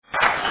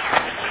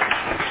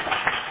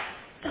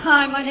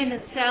Hi, my name is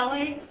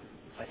Sally,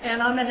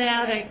 and I'm an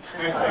addict.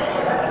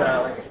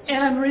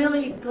 And I'm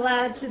really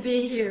glad to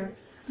be here.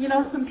 You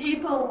know, some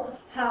people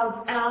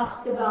have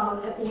asked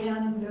about, at the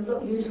end,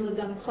 there's usually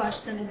been a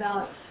question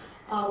about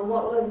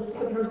what was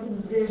the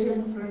person's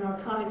vision for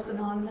Narcotics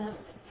Anonymous.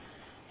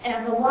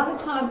 And a lot of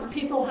times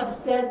people have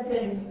said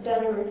things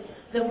better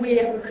than we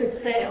ever could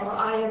say, or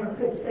I ever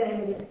could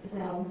say to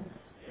them.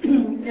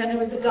 And there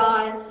was a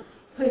guy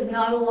who's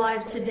not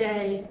alive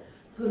today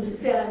who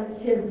said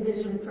his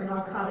vision for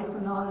Narcotics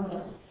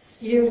Anonymous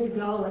years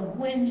ago, and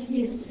when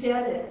he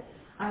said it,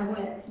 I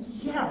went,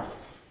 yes.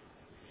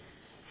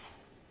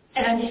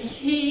 And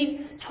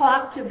he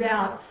talked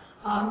about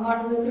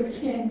Martin Luther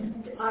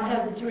King's I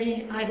Have a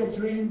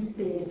Dream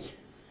speech.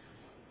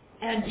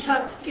 And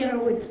Chuck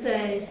Skinner would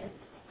say,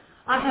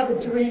 I have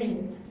a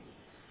dream,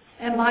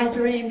 and my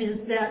dream is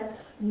that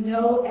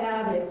no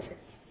addict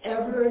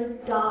ever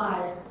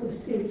dies who's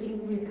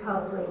seeking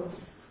recovery.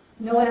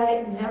 No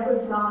addict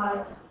never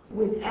dies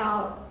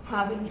without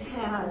having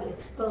had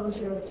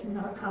exposure to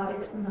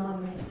Narcotics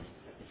Anonymous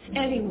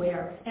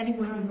anywhere in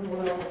the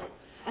world.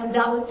 And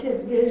that was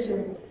his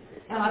vision,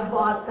 and I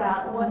bought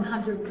that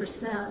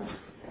 100%.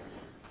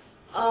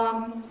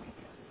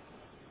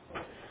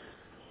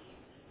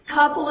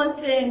 Couple of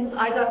things.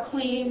 I got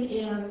clean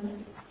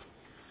in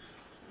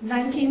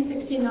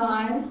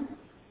 1969,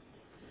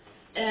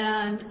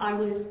 and I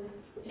was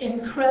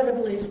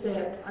incredibly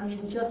sick. I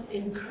mean, just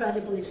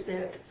incredibly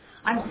sick.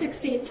 I'm 6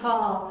 feet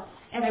tall,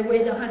 and I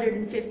weighed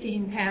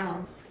 115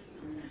 pounds,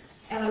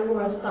 and I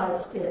wore a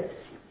size 6.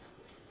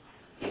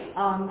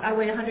 I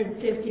weigh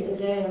 150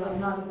 today, and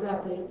I'm not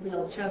exactly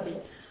real chubby,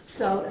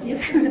 so you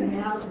can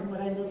imagine what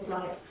I look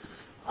like.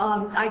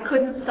 I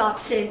couldn't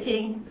stop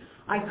shaking.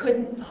 I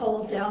couldn't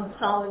hold down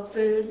solid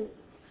food.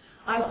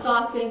 I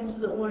saw things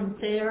that weren't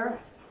there.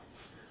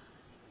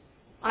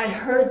 I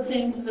heard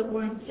things that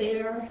weren't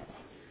there,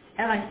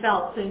 and I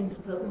felt things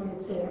that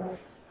weren't there.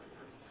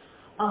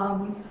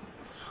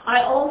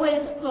 I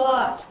always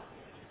thought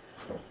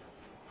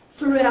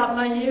throughout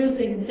my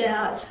using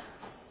that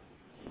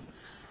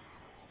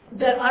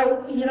there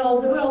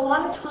were a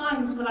lot of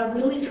times when I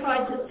really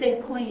tried to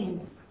stay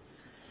clean,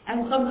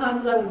 and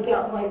sometimes I would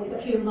get like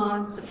a few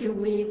months, a few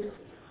weeks,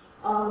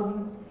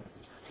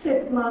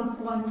 6 months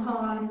one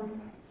time,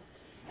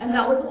 and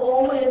that was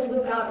always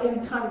without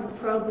any kind of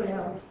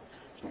program.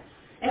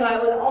 And I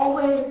would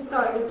always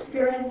start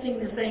experiencing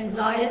this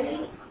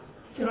anxiety.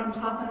 You know what I'm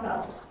talking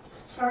about?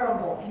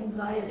 Terrible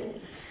anxiety.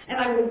 And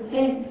I would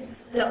think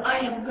that I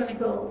am going to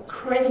go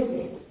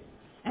crazy.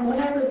 And when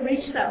I would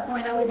reach that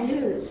point, I would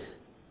use.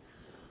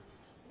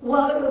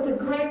 Well, it was a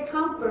great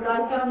comfort.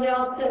 I found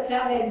out that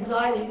that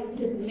anxiety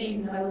didn't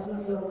mean that I was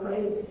going to go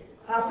crazy.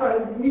 After I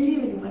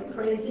really went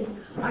crazy,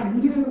 I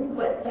knew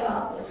what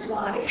that was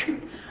like.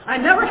 I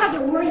never had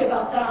to worry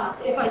about that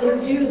if I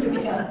didn't use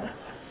again.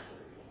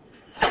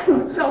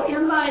 So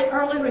in my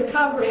early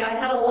recovery, I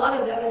had a lot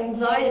of that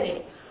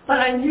anxiety, but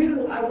I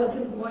knew I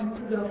wasn't going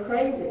to go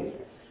crazy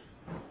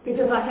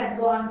because I had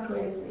gone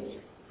crazy.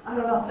 I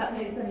don't know if that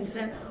makes any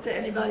sense to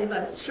anybody, but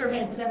it sure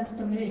made sense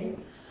to me.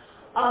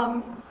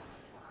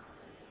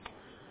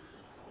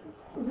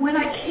 When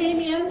I came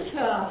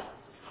into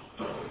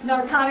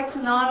Narcotics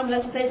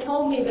Anonymous, they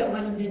told me that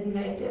women didn't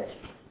make it.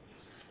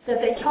 That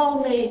they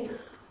told me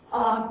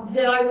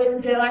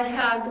that I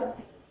had,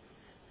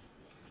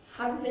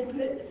 how did they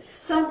put it?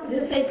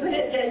 They put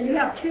it that you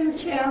have 2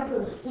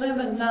 chances, slim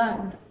and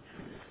none.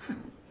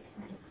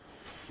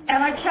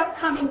 And I kept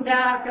coming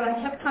back, and I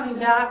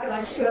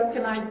shook,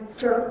 and I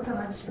jerked, and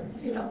I,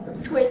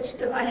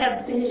 twitched, and I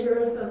had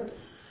seizures,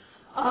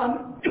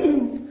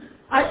 and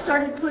I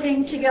started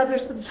putting together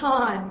some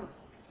time.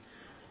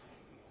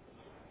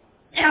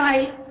 And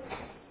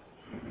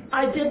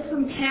I did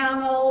some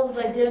panels,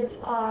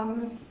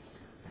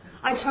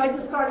 I tried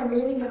to start a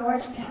meeting in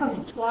Orange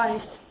County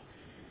twice.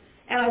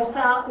 And I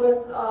sat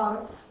with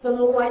the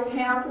little white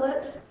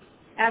pamphlet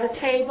at a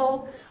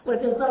table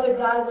with this other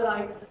guy that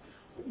I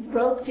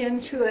roped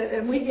into it,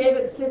 and we gave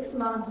it 6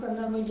 months, and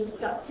then we just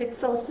got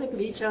so sick of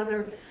each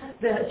other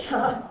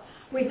that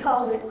we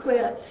called it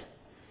quits.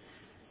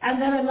 And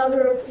then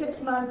another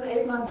 6 months,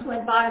 8 months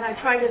went by, and I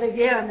tried it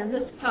again, and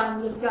this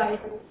time this guy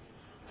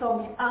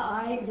told me,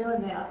 I ain't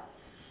doing that.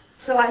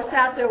 So I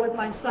sat there with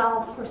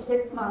myself for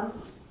 6 months,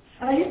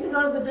 and I used to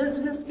go to the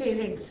business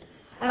meetings.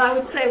 And I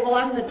would say, well,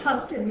 I'm the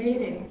Tustin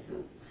meeting.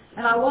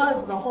 And I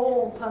was the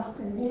whole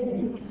Tustin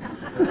meeting.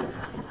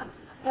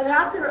 And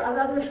after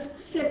another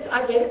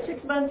I gave it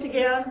 6 months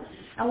again,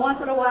 and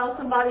once in a while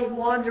somebody would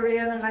wander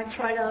in, and I'd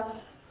try to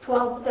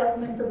 12-step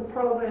them into the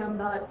program,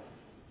 but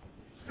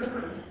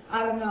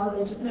I don't know,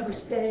 they just never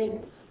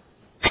stayed.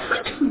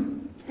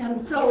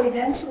 And so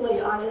eventually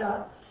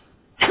I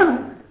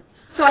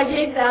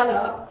gave that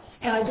up,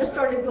 and I just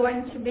started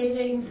going to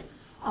meetings.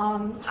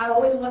 I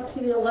always went to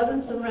the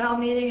 11th and Rao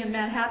meeting in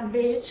Manhattan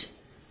Beach.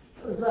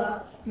 It was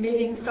a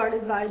meeting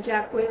started by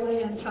Jack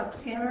Whaley and Chuck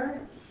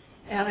Skinner.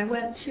 And I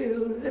went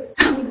to the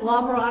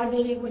La Mirada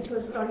meeting, which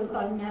was started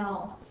by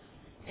Mel.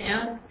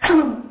 And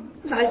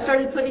I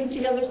started putting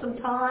together some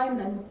time,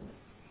 and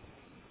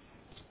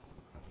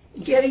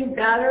getting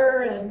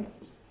better, and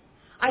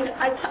I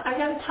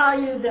got to tell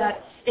you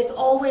that it's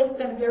always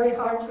been very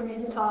hard for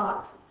me to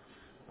talk.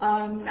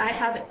 I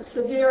have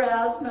severe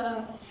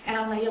asthma,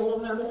 and I get a little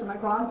nervous and my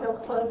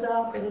bronchioles close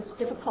up, and it's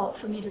difficult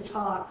for me to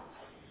talk.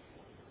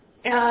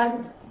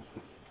 And,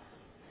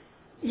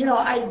 you know,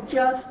 I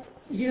just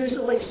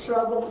usually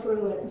struggle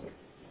through it.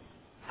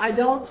 I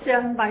don't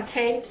send my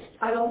tapes.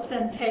 I don't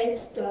send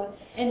tapes to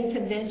any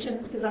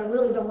conventions because I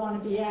really don't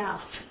want to be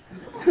asked.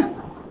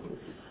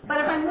 But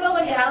if I'm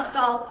really asked,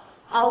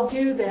 I'll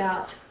do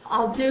that.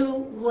 I'll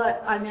do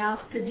what I'm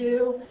asked to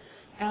do,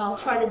 and I'll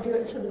try to do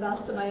it to the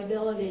best of my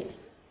ability.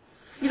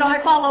 You know,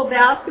 I follow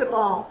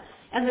basketball,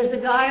 and there's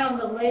a guy on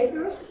the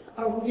Lakers,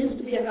 or used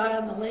to be a guy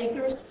on the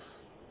Lakers,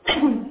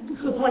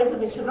 who played for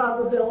the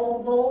Chicago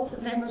Bulls.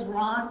 His name was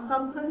Ron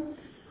something,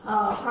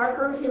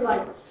 Harper. He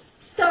like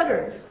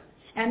stuttered,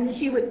 and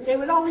they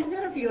would always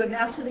interview him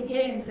after the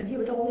games, and he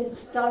would always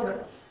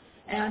stutter,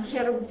 and he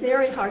had a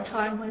very hard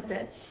time with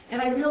it.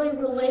 And I really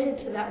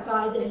related to that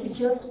guy that he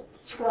just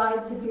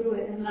tried to do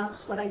it, and that's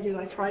what I do.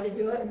 I try to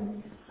do it,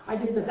 and I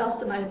do the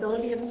best of my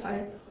ability, and if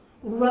I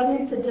run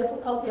into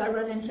difficulty, I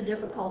run into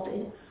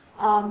difficulty.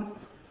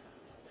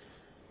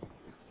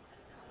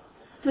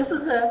 This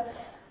is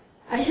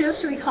a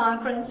history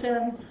conference,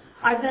 and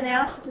I've been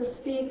asked to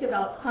speak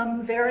about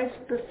some very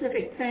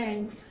specific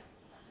things.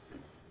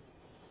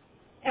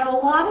 And I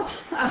want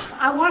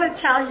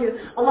to tell you,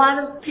 a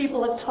lot of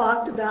people have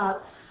talked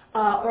about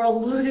or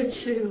alluded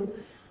to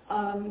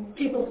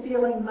people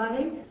stealing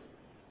money.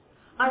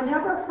 I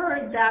never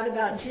heard that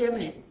about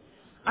Jimmy.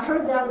 I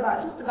heard that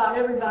about just about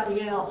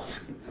everybody else.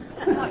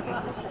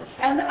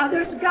 And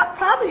there's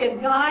probably a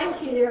guy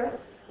here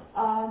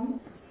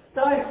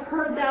that I've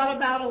heard that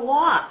about a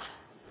lot,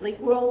 like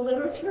world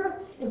literature.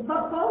 And Bo,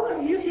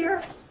 are you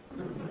here?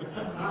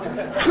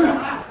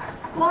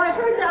 Well, I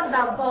heard that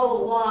about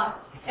Bo a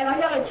lot. And I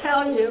got to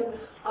tell you,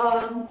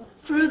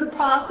 through the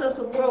process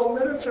of world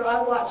literature,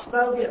 I watched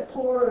Bo get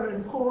poorer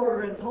and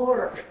poorer and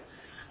poorer.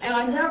 And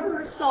I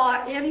never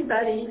saw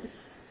anybody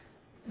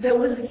that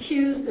was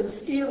accused of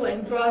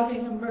stealing,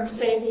 driving a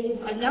Mercedes.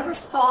 I never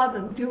saw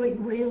them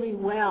doing really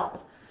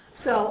well.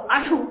 So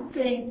I don't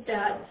think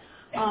that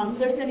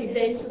there's any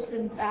basis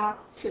in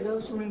fact to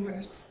those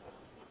rumors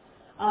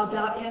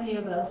about any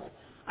of us.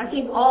 I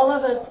think all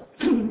of us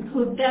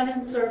who've been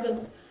in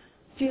service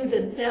do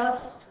the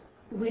best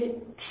we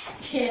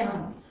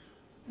can.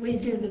 We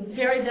do the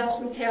very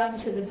best we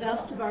can to the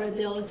best of our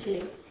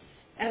ability.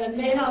 And it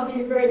may not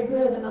be very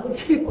good in other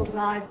people's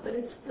eyes, but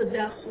it's the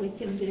best we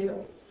can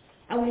do.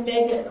 And we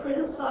may get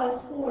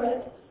criticized for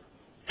it,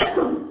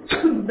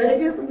 but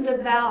it isn't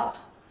about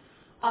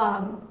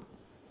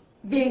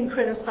being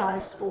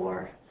criticized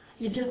for.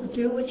 You just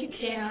do what you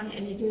can,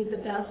 and you do the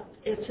best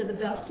to the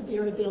best of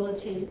your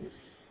ability,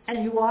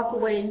 and you walk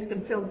away and you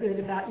can feel good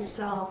about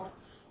yourself,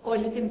 or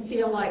you can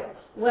feel like,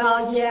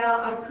 well,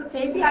 yeah,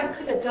 maybe I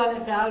could have done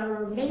it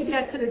better, or maybe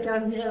I could have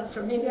done this,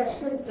 or maybe I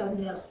should have done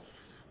this.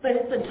 But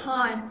at the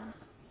time,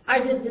 I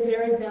did the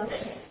very best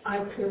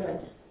I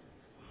could.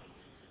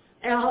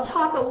 And I'll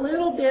talk a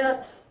little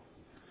bit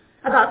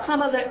about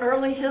some of the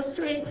early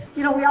history.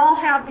 You know, we all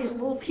have these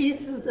little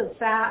pieces of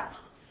facts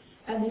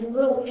and these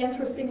little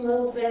interesting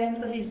little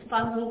things and these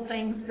fun little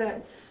things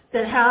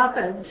that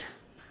happened.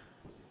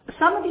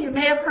 Some of you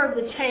may have heard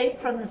the tape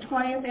from the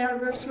 20th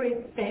anniversary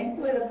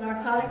banquet of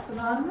Narcotics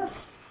Anonymous.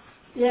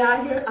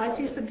 Yeah, I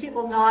see some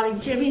people nodding.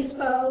 Jimmy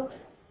spoke,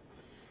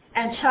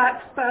 and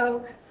Chuck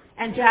spoke,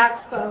 and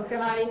Jack spoke,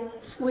 and I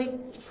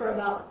squeaked for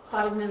about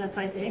 5 minutes,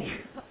 I think.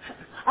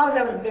 I was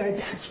having a very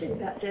bad day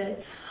that day.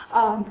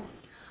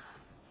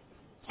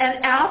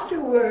 And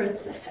afterwards,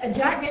 and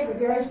Jack gave a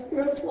very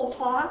spiritual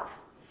talk,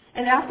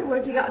 and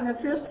afterwards he got in a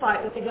fist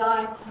fight with the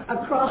guy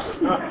across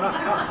the I'm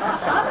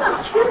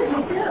not kidding,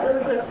 he did. There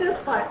was a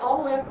fist fight all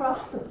the way across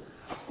the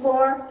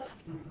floor,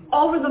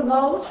 over the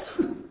moat.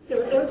 There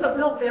was a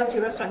real fancy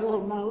restaurant, a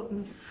little moat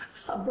and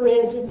a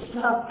bridge and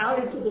stuff out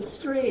into the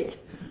street.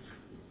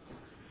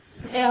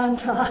 And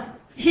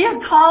he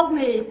had called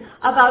me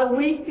about a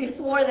week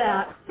before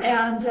that,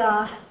 and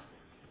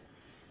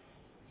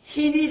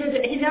he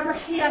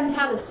hadn't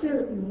had a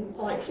suit in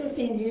like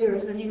 15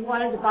 years, and he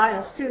wanted to buy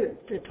a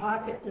suit to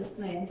talk at this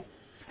thing.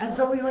 And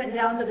so we went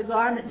down to the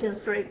garment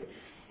district,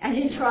 and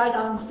he tried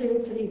on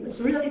suits, and he was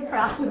really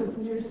proud of his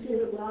new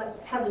suit. Well, it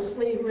had the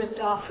sleeve ripped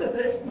off of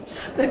it,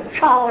 the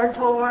collar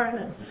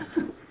torn.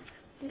 And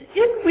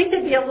we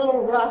could be a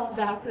little rough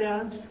back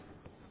then.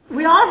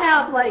 We all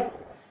have like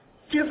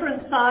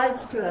different sides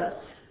to us.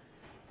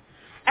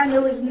 And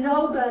there was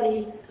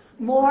nobody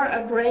more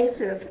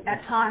abrasive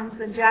at times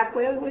than Jack.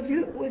 Would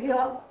you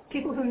all,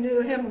 people who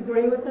knew him,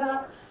 agree with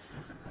that?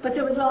 But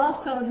there was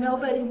also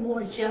nobody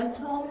more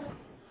gentle,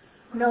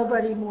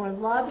 nobody more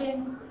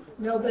loving,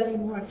 nobody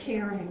more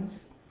caring.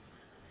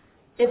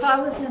 If I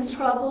was in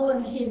trouble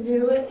and he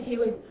knew it, he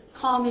would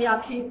call me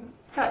up. He'd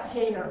cut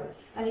hair.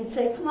 And he'd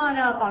say, come on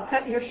up, I'll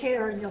cut your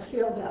hair and you'll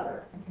feel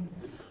better.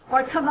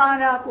 Or come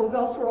on up, we'll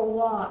go for a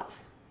walk.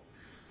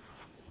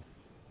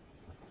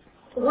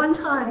 One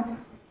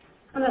time,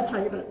 I'm going to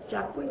tell you about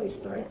Jack Whaley's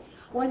story.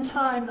 One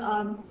time,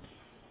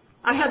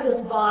 I had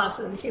this boss,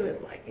 and he was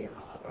like,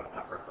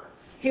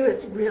 he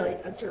was really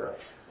a jerk.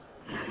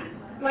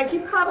 Like, he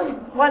probably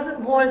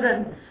wasn't more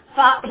than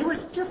he was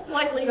just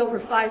slightly over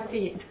 5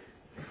 feet.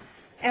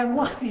 And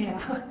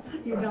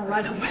you know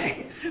right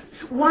away.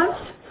 Once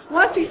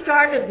he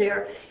started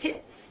there,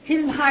 he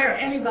didn't hire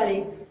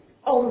anybody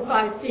over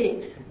 5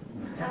 feet.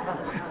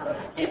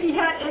 If he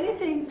had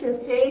anything to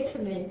say to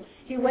me,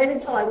 he waited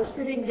until I was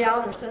sitting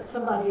down or sent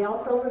somebody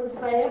else over to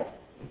say it.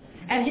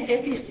 And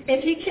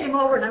if he came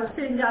over and I was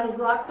sitting down, he'd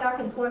rock back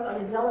and forth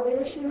on his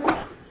elevator shoes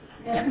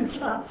and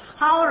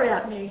holler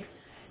at me.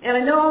 And I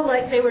know,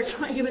 like, he was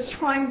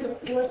trying to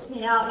force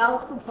me out, and I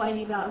was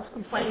complaining about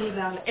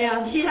it.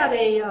 And he had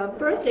a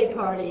birthday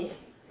party,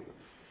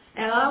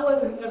 and I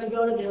wasn't going to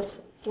go to this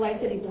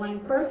blankety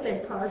blank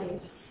birthday party.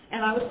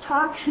 And I was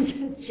talking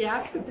to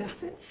Jack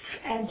about it,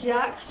 and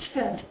Jack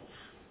said,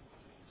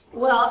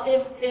 well,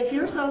 if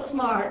you're so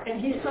smart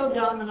and he's so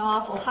dumb and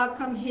awful, how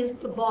come he's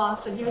the boss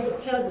and you're the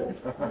peasant?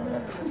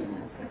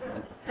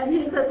 And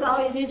he says,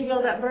 oh, you need to go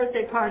to that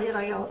birthday party. And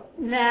I go,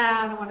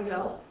 nah, I don't want to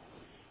go.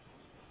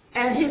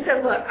 And he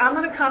said, look, I'm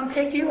going to come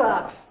pick you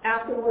up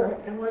after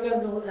work, and we're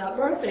going to go to that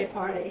birthday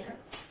party.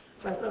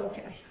 So I said,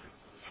 okay.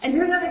 And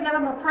you're going to get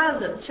him a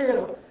present,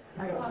 too.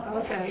 I go,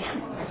 okay.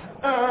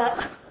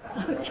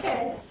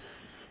 Okay.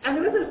 And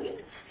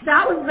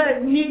that was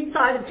the neat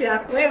side of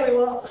Jack Whaley.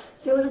 Well,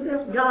 there was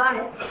this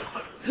guy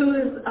who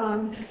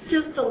was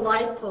just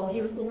delightful.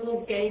 He was a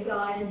little gay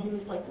guy, and he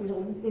was like real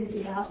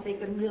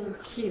enthusiastic and really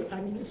cute.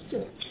 I mean, he was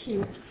just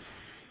cute.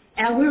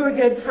 And we were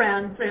good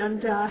friends,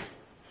 and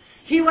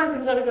he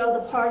wasn't going to go to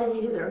the party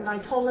either. And I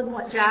told him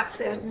what Jack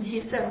said, and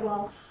he said,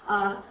 well,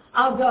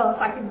 I'll go if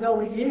I can go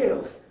with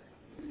you.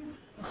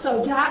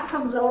 So Jack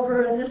comes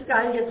over, and this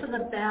guy gets in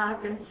the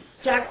back, and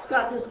Jack's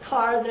got this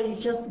car that he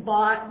just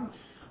bought. And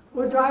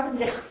we're driving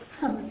down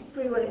the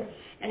freeway,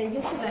 and he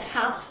gets in a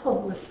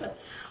hassle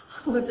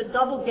with a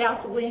double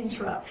gasoline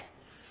truck.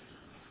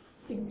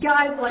 The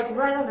guy's like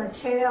right on her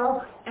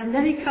tail, and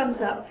then he comes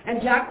up,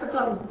 and Jack puts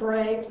on his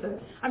brakes, and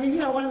I mean, you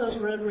know, one of those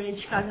road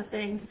rage kind of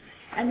things.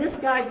 And this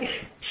guy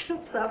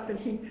jumps up,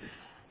 and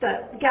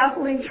the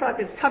gasoline truck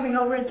is coming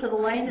over into the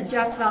lane, and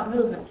Jack's not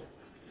moving.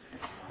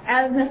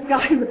 And this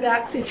guy in the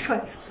back seat's going,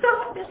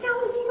 stop, this guy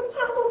is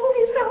impossible,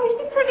 please,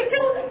 he's trying to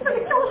kill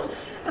us.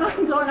 And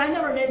I'm going, I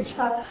never made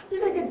Jack.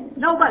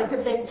 Nobody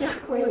could make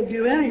Jack Whaley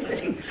do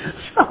anything.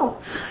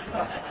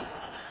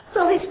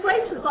 So he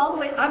scrapes us all the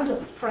way, I'm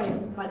just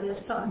afraid by this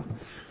time.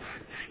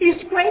 He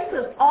scrapes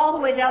us all the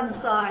way down the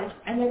side,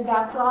 and then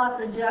backs off,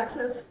 and Jack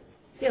says,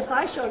 yes,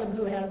 I showed him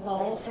who had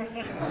balls.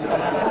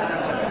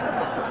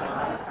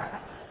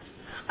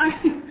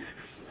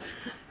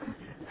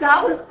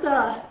 That was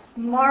the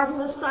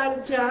marvelous side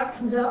of Jack,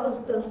 and that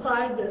was the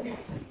side that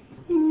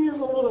he was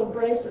a little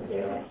abrasive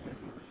there.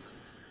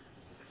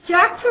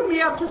 Jack took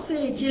me up to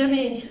see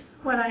Jimmy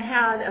when I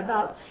had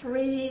about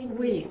 3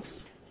 weeks.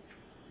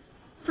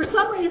 For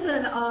some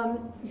reason,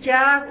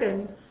 Jack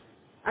and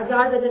a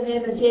guy by the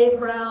name of Dave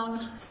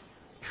Brown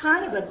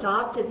kind of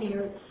adopted me,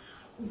 or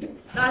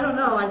I don't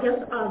know, I guess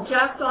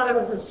Jack thought I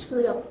was as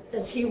screwed up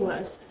as he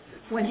was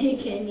when he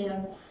came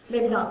in.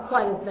 Maybe not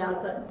quite as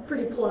bad, but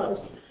pretty close.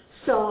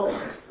 So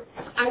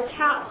I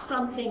tapped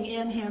something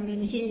in him,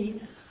 and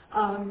he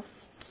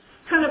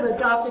kind of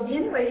adopted me.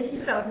 Anyway, he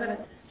said, I'm going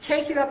to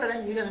take you up,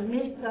 and you're going to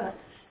meet the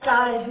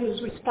guy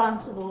who's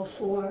responsible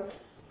for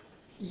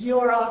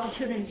your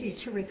opportunity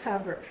to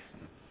recover.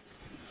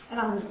 And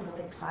I was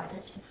really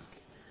excited.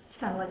 It's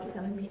kind of like you're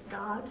going to meet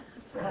God.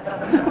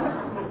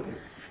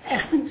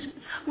 And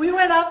we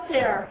went up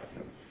there,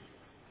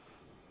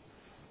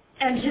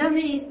 and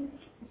Jimmy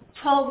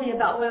told me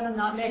about women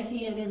not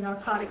making it in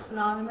Narcotics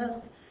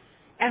Anonymous,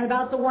 and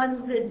about the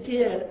ones that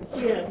did.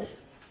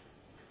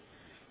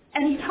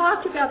 And he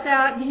talked about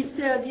that, and he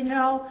said, you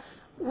know,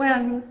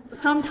 when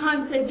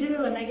sometimes they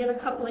do, and they get a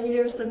couple of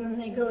years, and then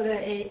they go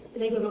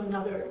to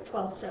another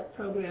 12-step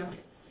program.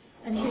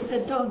 And he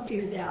said, don't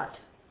do that.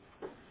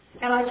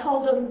 And I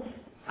told him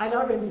I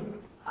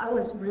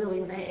was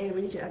really an AA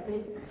reject.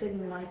 They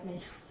didn't like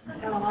me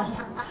at all.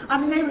 I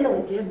mean, they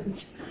really didn't.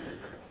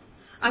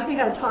 I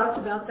think I talked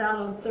about that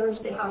on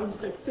Thursday, how I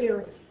used to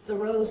clear the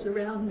rows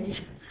around me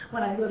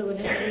when I go to an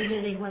AA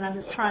meeting when I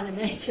was trying to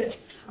make it.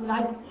 I mean,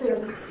 I'd clear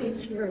the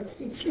seats here and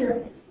seats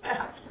here.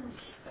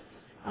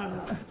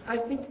 I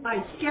think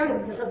I scared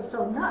him because I was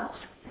so nuts.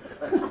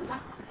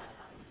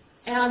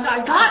 And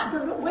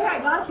the way I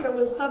got here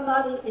was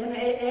somebody in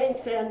AA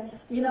said,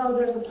 you know,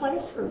 there's a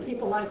place for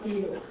people like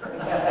you.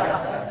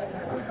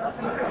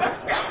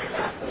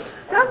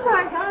 That's how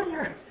I got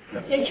here.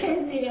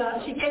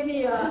 She gave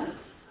me,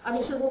 I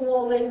mean, she's a little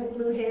old lady with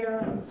blue hair,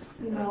 and,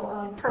 you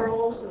know,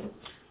 pearls and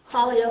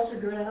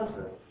polyester dress.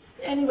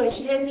 Anyway,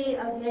 she gave me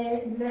a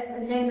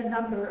name and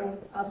number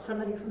of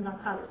somebody from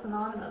Narcotics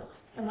Anonymous.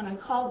 And when I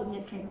called them,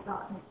 they came and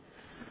got me.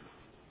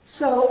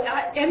 So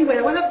anyway,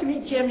 I went up to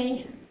meet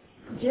Jimmy.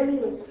 Jimmy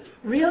was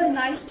really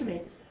nice to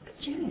me. But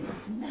Jimmy was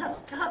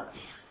messed up.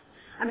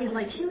 I mean,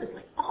 like, he was,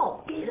 like,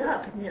 all beat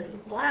up, and he had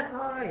this black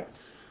eye,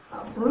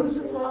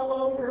 bruises all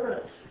over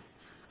it.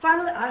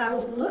 Finally, I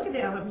was looking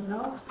at him,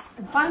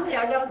 and finally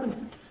I got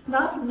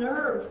enough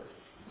nerve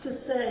to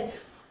say,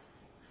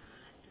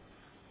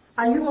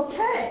 "Are you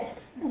okay?"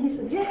 And he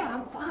said, "Yeah,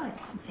 I'm fine,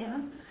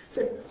 man." I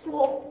said,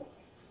 "Well,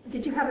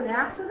 did you have an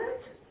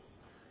accident?"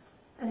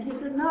 And he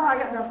said, "No, I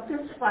got in a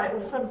fist fight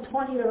with some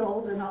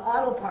 20-year-old in an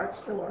auto parts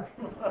store."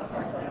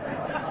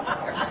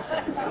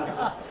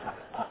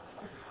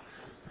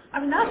 I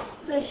mean, that's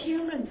the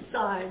human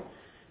side.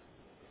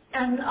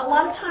 And a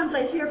lot of times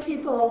I hear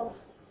people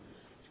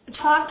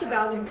talked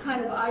about and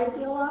kind of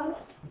idealized.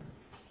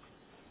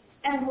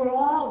 And we're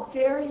all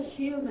very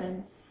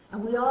human.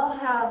 And we all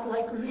have,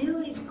 like,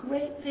 really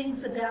great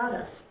things about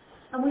us.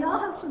 And we all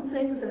have some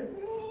things that,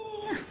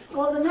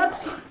 well, the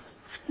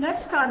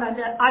next time I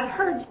met, I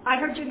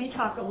heard Jimmy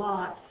talk a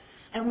lot.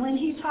 And when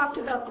he talked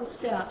about the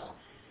steps,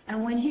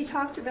 and when he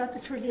talked about the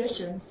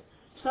traditions,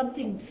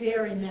 something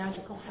very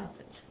magical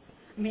happened.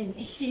 I mean,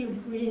 he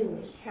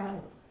really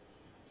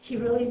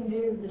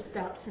knew the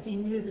steps, and he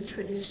knew the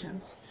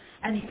traditions.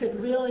 And he could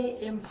really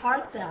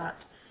impart that.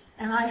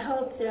 And I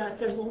hope that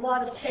there's a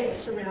lot of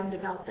tapes around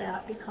about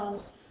that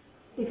because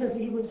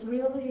he was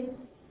really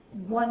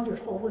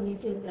wonderful when he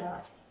did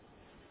that.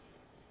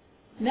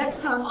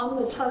 Next time I'm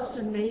in the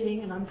Tustin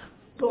meeting and I'm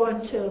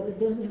going to the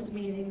business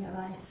meeting and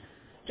I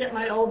get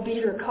my old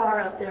beater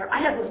car up there. I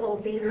had this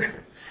old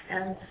beater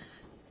and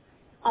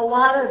a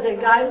lot of the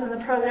guys in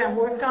the program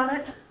worked on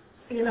it.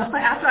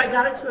 After I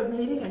got it to a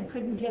meeting and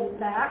couldn't get it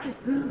back.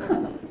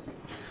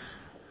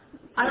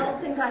 I don't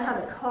think I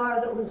had a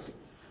car that was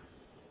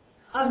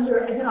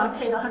under, I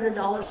paid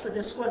 $100 for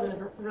this one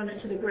and run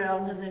it to the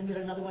ground and then get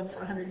another one for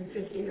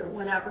 $150 or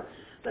whatever.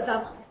 But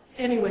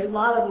anyway, a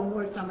lot of them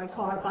worked on my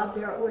car. Bob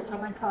Barrett worked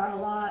on my car a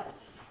lot.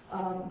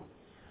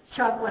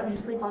 Chuck let me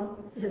sleep on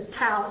his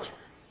couch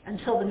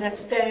until the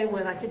next day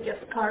when I could get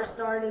the car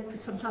started,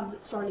 because sometimes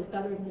it started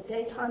better in the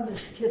daytime than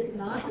it did at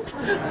night.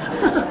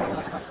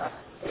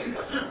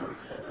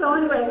 So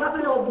anyway, I got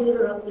my old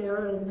beater up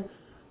there, and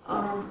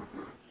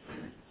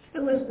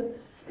it was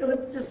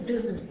this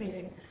business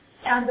meeting.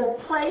 And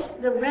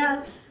the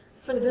rent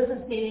for the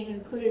business meeting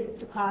included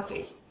the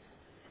coffee.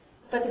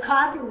 But the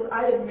coffee,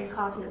 I didn't drink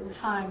coffee at the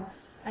time.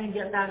 I didn't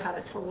get that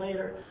habit till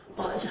later.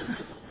 But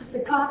the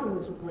coffee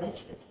was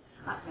wretched.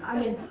 I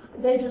mean,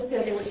 they just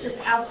said it was just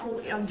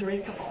absolutely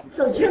undrinkable.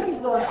 So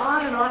Jimmy's going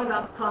on and on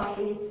about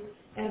coffee,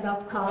 and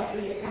about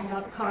coffee, and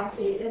about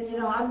coffee.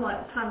 And, I'm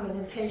like kind of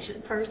an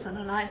impatient person,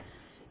 and I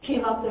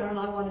came up there and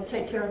I want to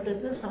take care of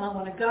business and I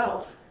want to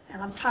go.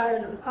 And I'm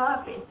tired of the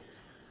coffee.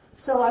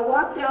 So I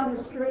walked down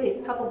the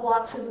street, a couple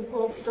blocks to this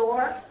little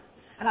store,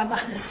 and I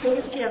bought the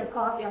biggest can of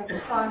coffee I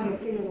could find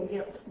with you to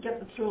get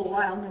them through a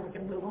while, and then we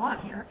can move on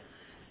here.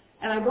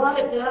 And I brought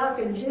it back,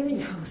 and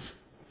Jimmy goes,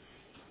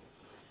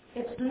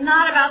 "It's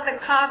not about the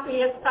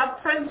coffee, it's the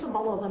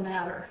principle of the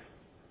matter."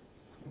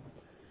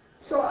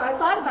 So I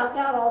thought about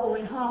that all the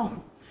way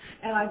home,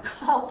 and I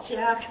called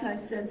Jack, and I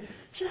said,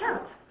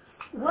 "Jack,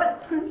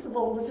 what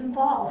principle was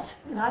involved?"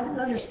 And I didn't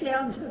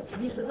understand it.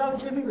 And he said, "Oh,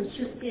 Jimmy was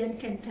just being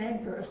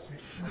cantankerous."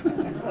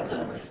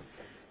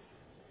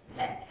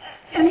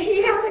 And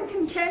he had a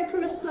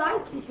cantankerous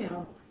side to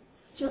him,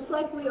 just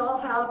like we all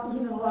have,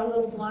 our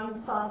little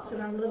blind spots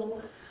and our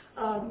little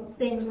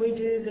things we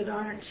do that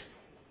aren't.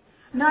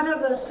 None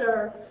of us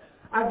are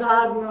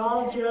God. We're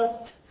all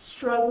just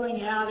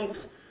struggling addicts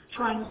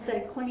trying to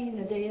stay clean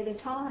a day at a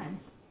time.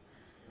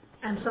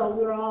 And so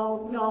we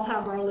all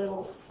have our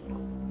little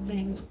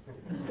things.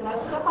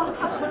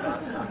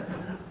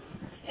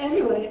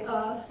 Anyway,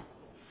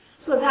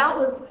 so that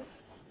was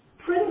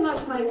pretty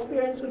much my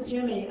experience with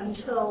Jimmy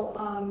until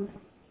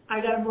I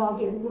got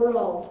involved in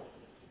World.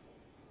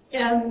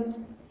 And,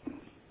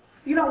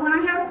 when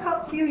I had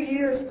a few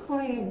years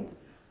clean,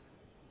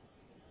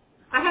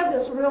 I had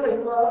this really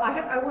low,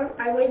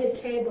 I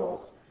waited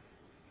tables.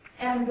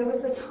 And there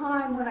was a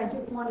time when I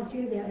didn't want to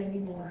do that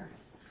anymore.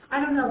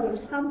 I don't know, there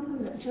was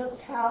something that just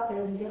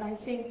happened, and I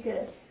think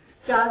that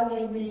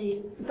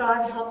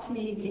God helped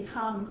me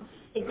become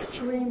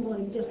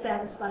extremely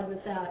dissatisfied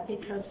with that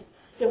because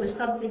there was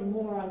something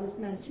more I was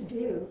meant to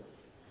do.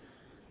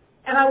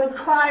 And I would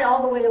cry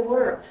all the way to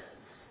work.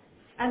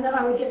 And then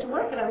I would get to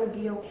work and I would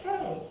be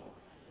okay.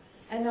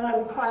 And then I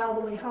would cry all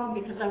the way home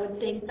because I would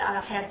think that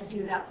I had to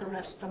do that the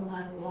rest of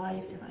my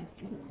life and I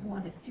didn't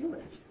want to do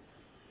it.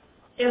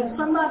 And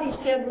somebody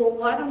said, "Well,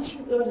 why don't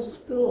you go to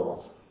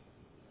school?"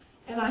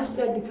 And I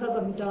said, "Because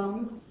I'm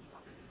dumb."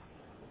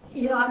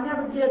 I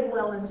never did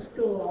well in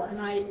school,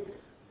 and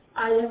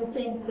I didn't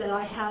think that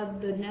I had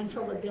the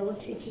mental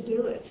ability to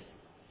do it.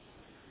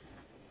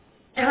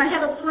 And I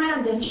had a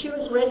friend, and she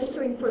was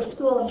registering for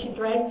school, and she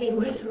dragged me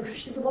with her.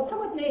 She said, "Well, come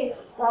with me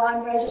while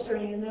I'm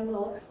registering, and then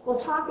we'll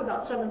talk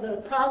about some of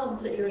the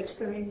problems that you're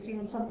experiencing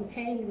and some of the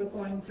pain you were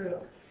going through."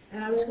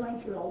 And I was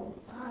going through a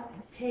lot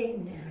of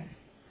pain there.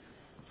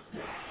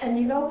 And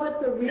you know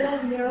what the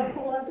real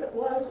miracle of it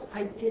was?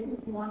 I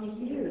didn't want to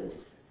use.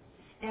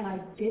 And I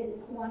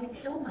didn't want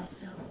to kill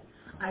myself.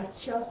 I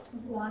just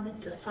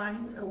wanted to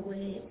find a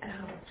way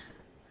out.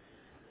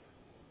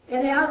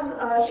 And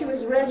as she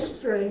was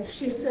registering,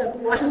 she said,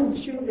 "Why don't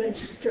you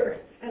register?"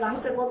 And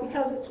I said, "Well,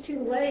 because it's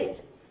too late."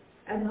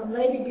 And the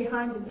lady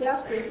behind the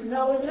desk said,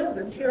 "No, it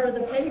isn't. Here are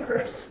the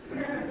papers."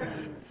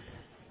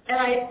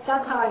 And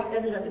that's how I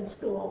ended up in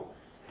school.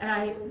 And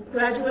I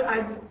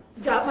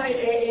got my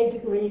AA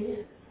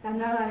degree, and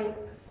then I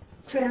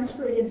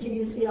transferred into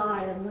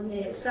UCI, and when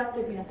they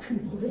accepted me, I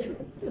couldn't believe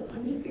it. I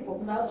these people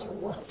nuts or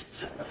what?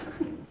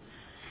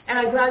 And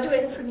I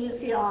graduated from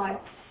UCI.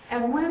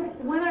 And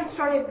when I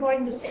started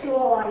going to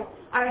school,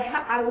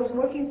 I was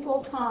working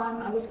full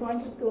time. I was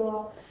going to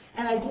school,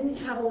 and I didn't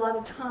have a lot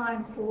of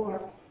time for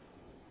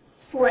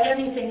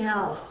anything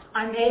else.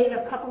 I made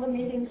a couple of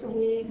meetings a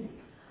week.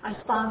 I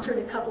sponsored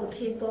a couple of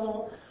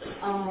people.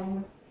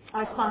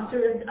 I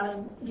sponsored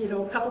a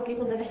couple of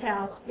people that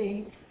asked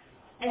me.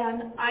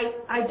 And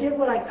I did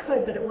what I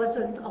could, but it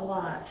wasn't a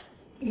lot.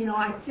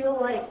 I feel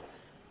like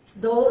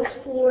those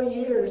 4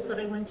 years that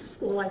I went to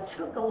school, I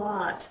took a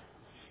lot,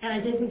 and I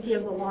didn't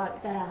give a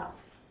lot back.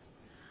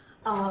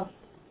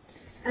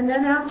 And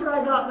then after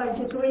I got my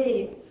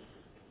degree,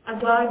 a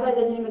guy by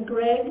the name of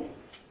Greg,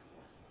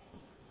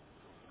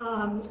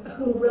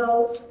 who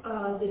wrote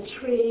The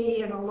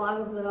Tree and a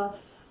lot of the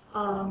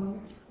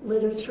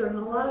literature and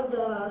a lot of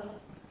the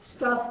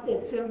stuff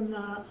that's in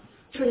the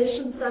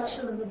tradition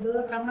section of the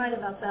book. I'm right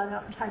about that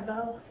out in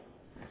Taibo.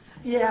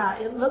 Yeah,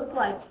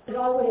 it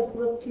always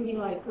looked to me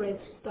like great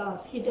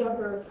stuff. He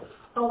never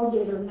owned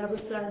it or never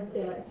said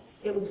that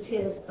it was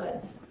his,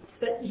 but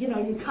you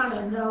kind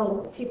of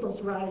know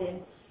people's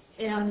writing.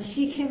 And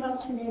he came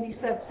up to me and he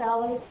said,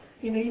 "Sally,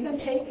 you've been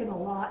taking a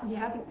lot and you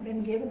haven't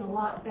been given a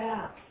lot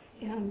back.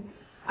 And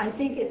I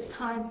think it's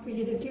time for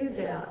you to do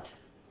that."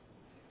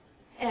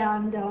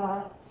 And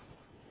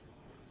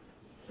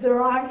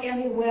there aren't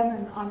any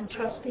women on the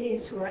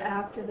trustees who are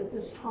active at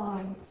this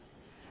time,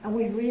 and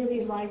we'd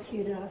really like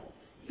you to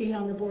be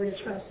on the board of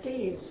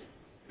trustees.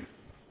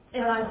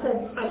 And I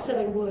said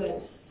I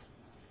would.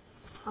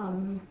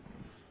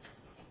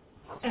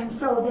 And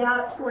so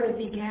that sort of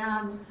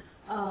began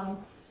an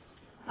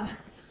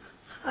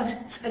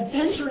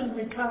adventure in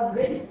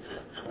recovery.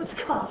 Let's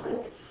call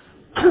it.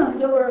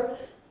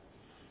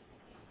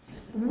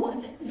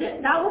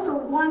 That was a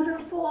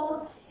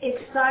wonderful,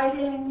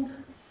 exciting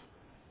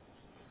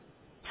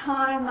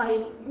time.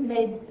 I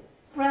made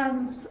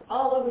friends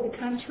all over the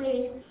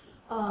country.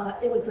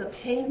 It was a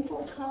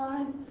painful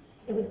time.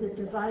 It was a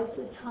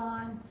divisive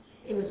time.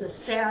 It was a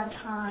sad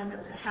time. It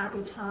was a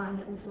happy time.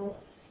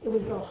 It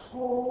was a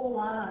whole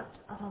lot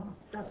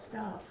of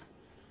stuff.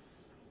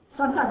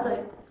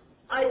 Sometimes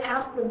I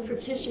ask them for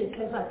tissue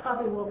because I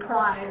probably will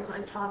cry as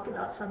I talk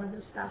about some of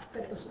this stuff,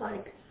 but it was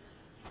like,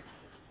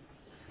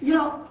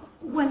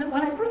 when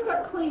I first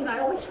got clean, I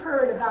always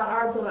heard about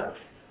our book.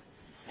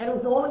 And it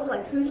was always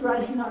like, who's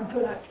writing our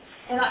book?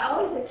 And I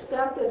always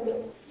expected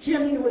that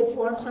Jimmy would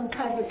form some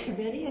kind of a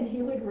committee and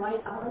he would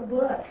write our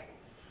book.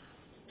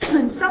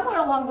 And somewhere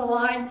along the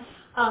line,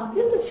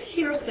 this is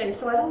hearsay,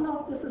 so I don't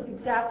know if this is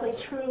exactly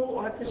true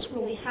or if this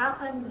really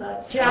happened,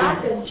 but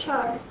Jack and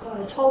Chuck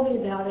told me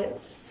about it.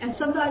 And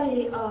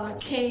somebody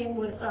came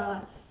with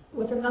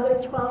another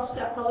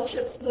 12-step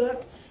fellowships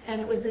book,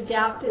 and it was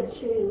adapted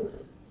to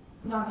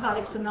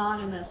Narcotics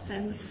Anonymous.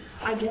 And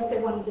I guess they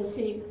wanted to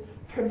see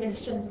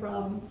permission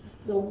from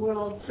the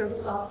World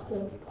Service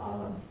Office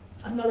of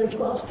another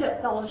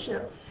 12-step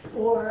fellowship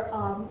for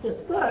this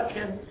book.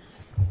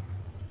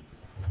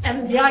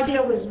 And the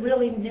idea was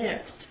really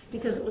mixed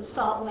because it was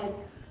felt like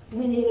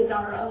we needed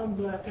our own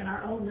book and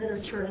our own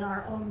literature and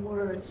our own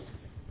words.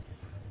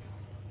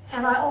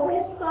 And I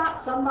always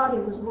thought somebody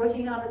was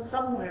working on it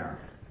somewhere.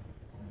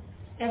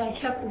 And I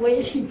kept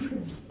waiting for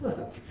this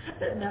book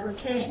that never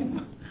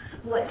came.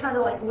 Kind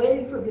of like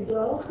waiting for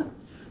Godot.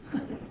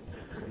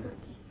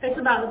 It's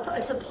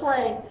a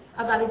play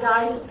about a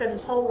guy who spent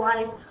his whole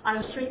life on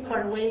a street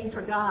corner waiting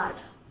for God.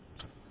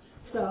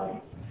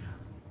 So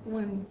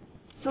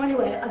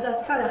anyway,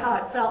 that's kind of how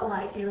it felt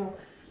like,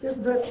 this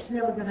book is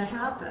never going to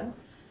happen.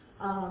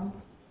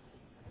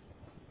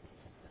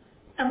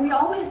 And we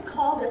always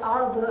called it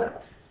our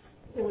book.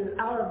 It was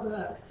our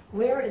book.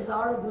 Where is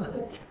our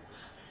book?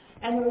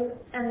 And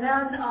then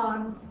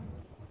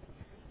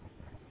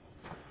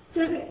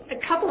there's a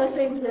couple of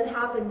things that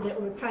happened that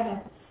were kind of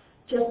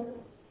just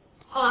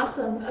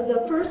awesome.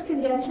 The first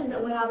convention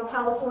that went out of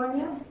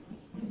California,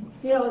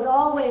 it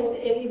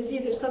was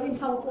either Southern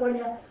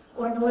California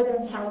or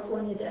Northern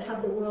California that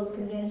had the World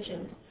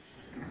Convention.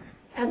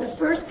 And the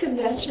first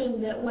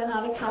convention that went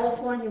out of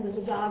California was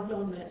a God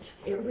moment.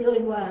 It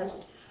really was.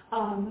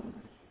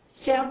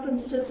 San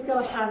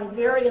Francisco had a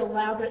very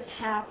elaborate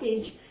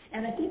package,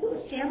 and I think it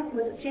was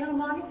Santa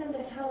Monica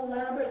that had an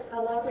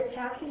elaborate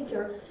package,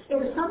 or it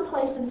was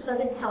someplace in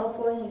Southern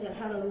California that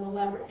had an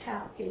elaborate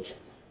package.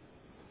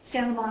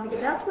 Santa Monica,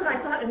 that's what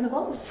I thought, and the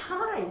vote was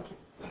tied.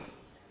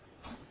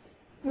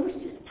 It was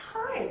just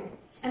tied.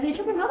 And they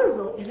took another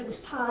vote, and it was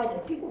tied,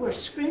 and people were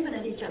screaming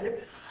at each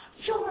other,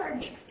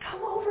 George,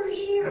 come over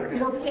here. You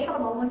know, they have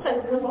them on one side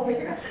of the room over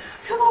here.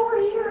 Come over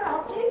here.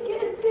 I'll take you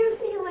to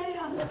Disneyland.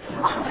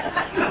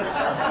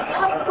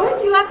 I'll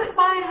put you up at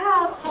my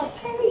house. I'll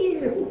pay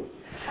you.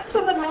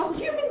 Someone else,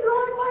 you can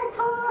go in my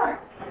car.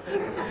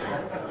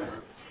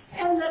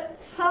 And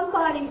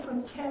somebody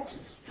from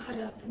Texas got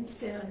up and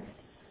said,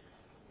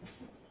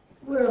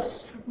 we're a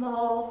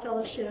small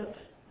fellowship.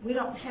 We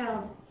don't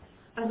have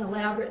an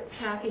elaborate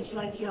package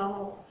like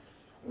y'all.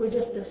 We're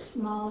just a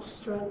small,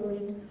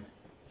 struggling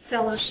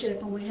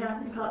fellowship, and we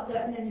haven't got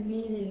that many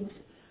meetings.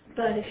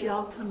 But if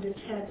y'all come to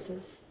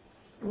Texas,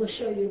 we'll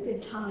show you a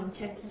good time,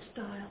 Texas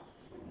style.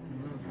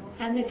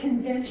 And the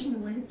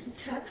convention went to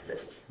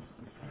Texas.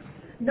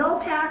 No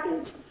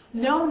package,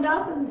 no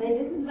nothing. They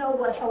didn't know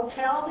what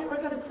hotel they were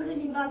going to put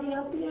anybody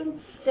up in.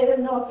 They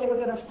didn't know if they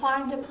were going to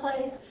find a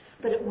place,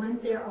 but it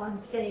went there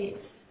on faith.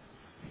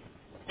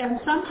 And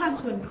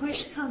sometimes when push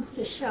comes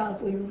to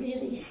shove, we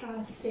really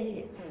have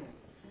faith.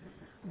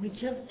 We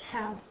just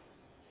have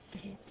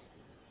faith.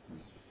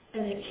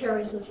 And it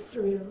carries us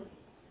through.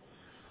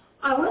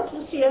 I went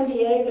to San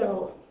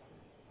Diego.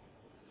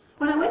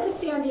 When I went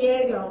to San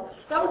Diego,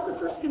 that was the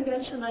first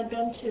convention I'd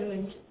been to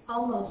in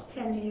almost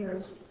 10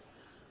 years.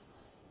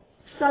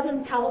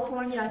 Southern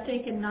California, I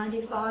think in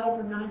 95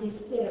 or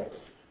 96,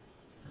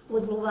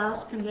 was the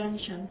last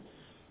convention.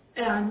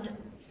 And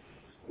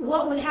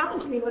what would happen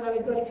to me when I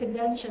would go to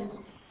conventions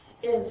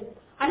is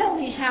I'd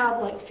only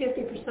have like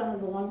 50%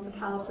 of the lung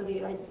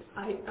capacity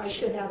I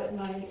should have at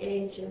my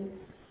age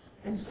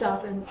and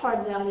stuff. And part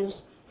of that is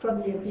from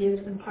the abuse,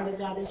 and part of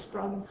that is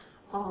from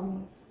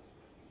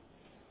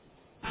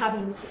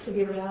having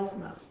severe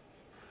asthma.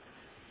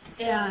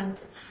 And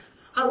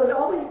I would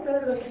always go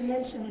to a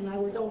convention, and I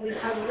would always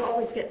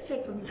get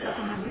sick from the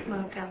secondhand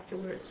smoke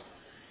afterwards.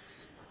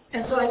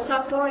 And so I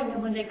stopped going,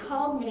 and when they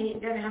called me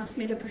and asked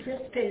me to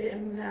participate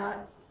in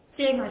that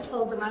thing, I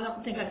told them I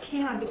don't think I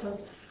can because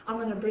I'm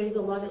going to breathe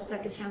a lot of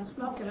secondhand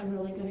smoke, and I'm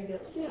really going to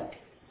get sick.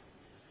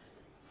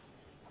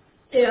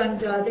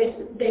 And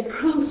they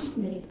promised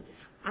me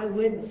I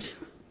wouldn't.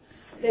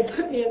 They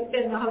put me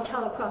in the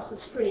hotel across the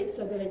street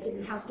so that I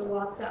didn't have to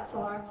walk that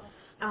far.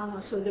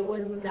 So there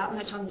wasn't that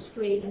much on the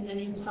street, and then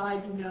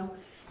inside, you know,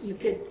 you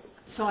could.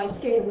 So I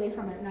stayed away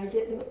from it, and I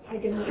didn't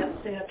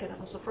get sick, and it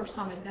was the first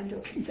time I'd been to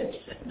a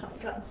convention and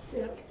I've gotten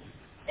sick.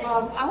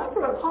 I went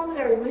through a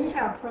pulmonary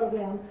rehab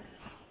program,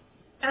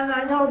 and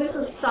I know this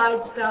is side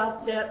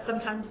stuff that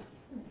sometimes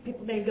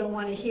people maybe don't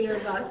want to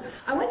hear, but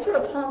I went through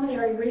a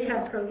pulmonary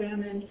rehab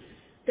program, and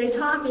they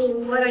taught me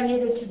what I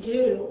needed to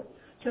do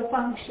to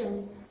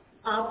function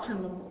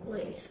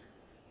optimally.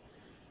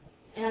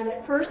 And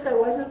at first I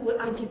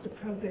did the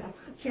program.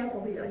 I can't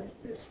believe I did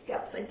the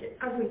steps. I did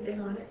everything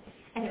on it,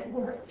 and it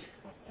worked.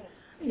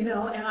 You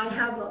know, and I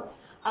have a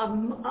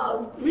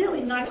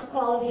really nice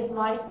quality of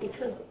life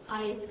because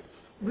I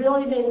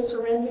really made a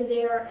surrender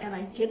there, and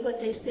I did what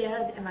they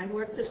said, and I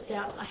worked the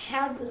steps. I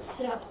had the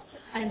steps.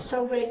 I am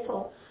so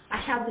grateful. I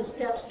have the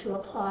steps to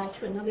apply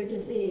to another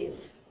disease.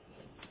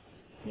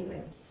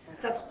 Anyway,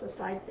 that's the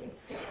side thing.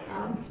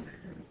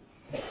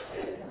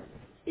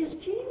 Is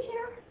Jean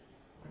here?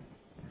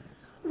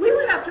 We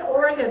went up to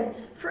Oregon,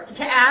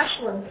 to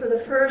Ashland, for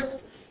the first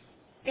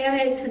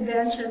NA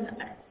convention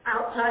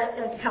outside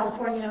of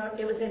California.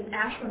 It was in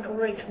Ashland,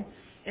 Oregon,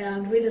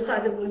 and we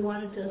decided we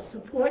wanted to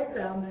support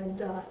them and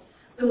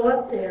go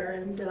up there.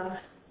 And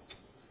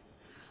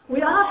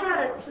we all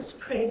had it. This is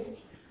crazy.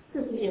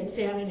 This is the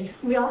insanity.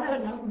 We all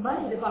had enough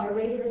money to buy a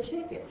regular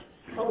ticket.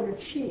 Oh, they're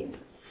cheap.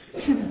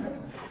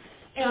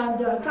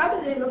 And a guy by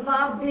the name of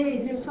Bob B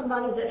knew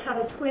somebody that had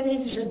a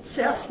twin-engine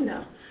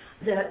Cessna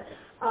that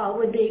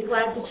would be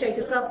glad to take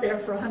us up there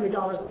for $100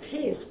 a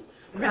piece,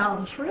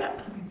 round trip.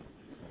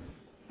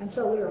 And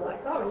so we were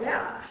like, oh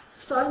yeah,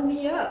 sign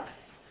me up.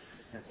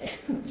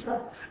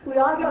 So we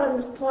all got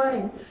on this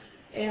plane,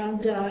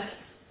 and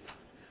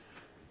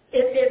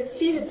it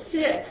seated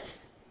 6,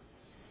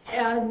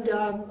 and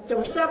there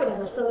were 7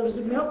 of us, so there was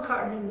a milk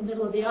carton in the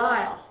middle of the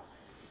aisle.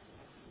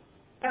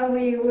 And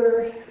we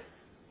were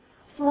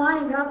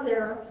flying up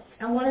there,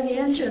 and one of the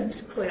engines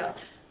quit.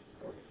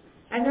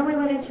 And then we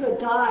went into a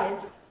dive,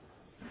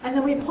 and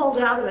then we pulled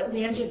out of it, and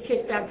the engine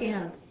kicked back in.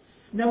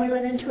 And then we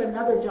went into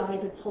another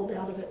dive and pulled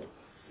out of it.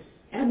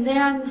 And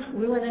then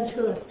we went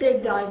into a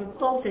big dive, and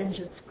both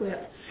engines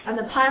quit. And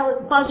the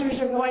pilot buzzers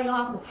are going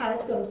off, and the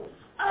pilot goes,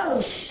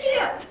 oh,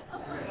 shit!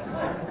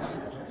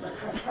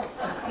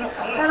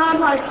 And I'm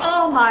like,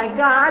 oh, my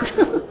God.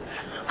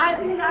 I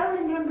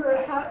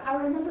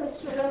remember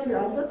surrender.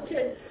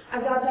 I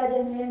got that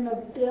in the name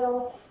of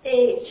Bill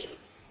H.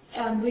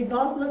 And we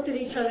both looked at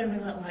each other and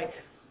we went like,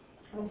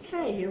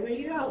 okay, here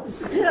we go. This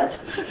is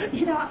it.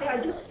 You know, I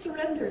just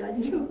surrendered. I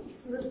knew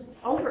it was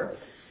over.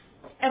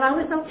 And I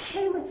was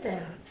okay with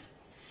that.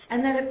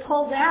 And then it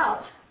pulled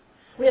out.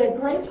 We had a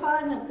great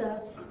time at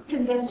the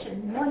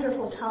convention,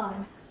 wonderful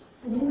time.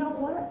 And you know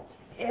what?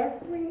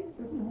 Every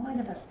one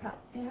of us got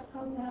back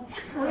on that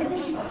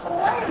friggin'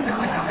 plane.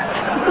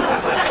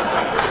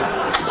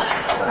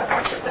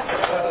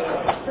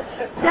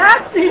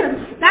 That's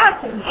insane.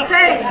 That's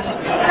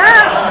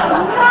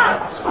nuts.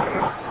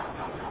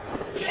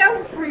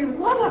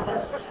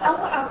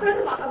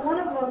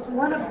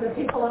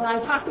 I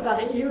talked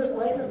about it years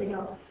later, they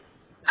go,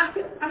 I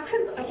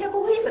can't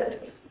believe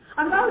it.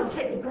 I'm going to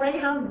take the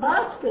Greyhound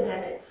bus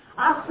today.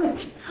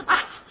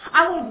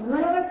 I would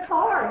rent a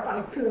car if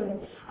I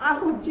could.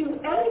 I would do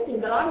anything,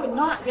 but I would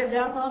not get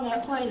down on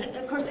that plane. And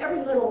of course,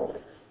 every little,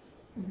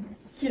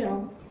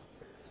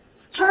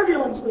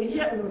 turbulence we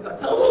hit, we would go,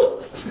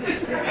 oh!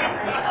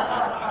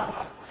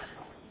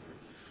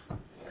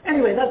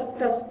 Anyway, that's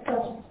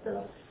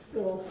the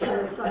little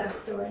side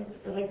story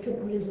that I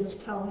couldn't resist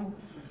telling.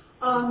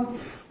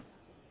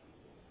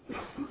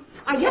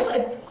 I guess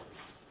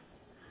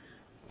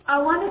I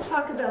want to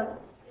talk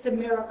about the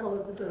miracle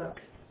of the book.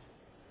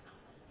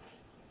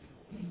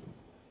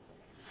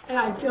 And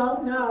I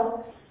don't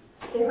know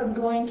if I'm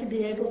going to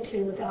be able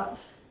to without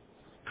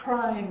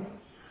crying.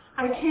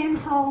 I came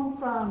home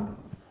from,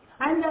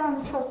 I haven't been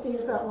on the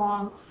trustees that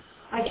long.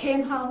 I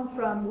came home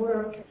from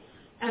work,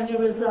 and there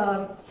was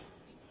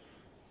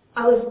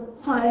I was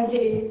planning to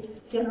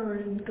eat dinner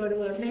and go to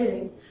a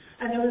meeting.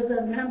 And there was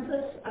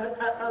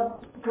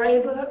a gray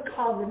book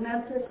called the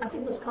Memphis, I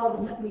think it was called,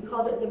 we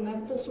called it the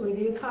Memphis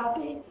Review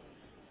Copy.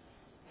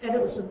 And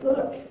it was a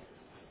book.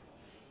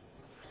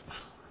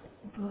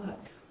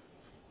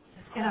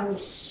 And I was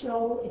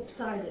so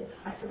excited.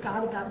 I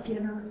forgot about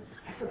dinner.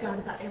 I forgot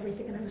about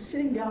everything. And I was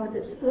sitting down with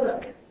this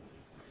book.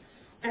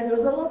 And there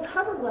was a little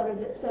cover letter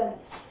that said,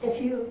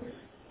 if you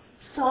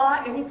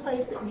saw any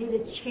place that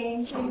needed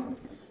changing,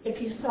 if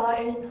you saw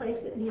any place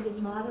that needed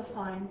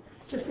modifying,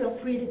 to feel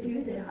free to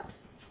do that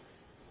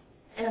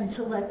and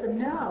to let them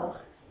know.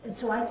 And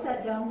so I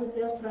sat down with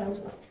this, and I was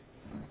like,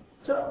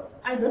 so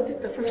I looked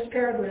at the first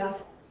paragraph,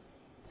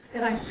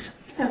 and I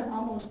spent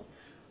almost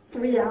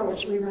 3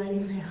 hours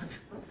rewriting that.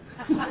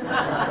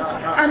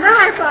 And then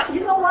I thought,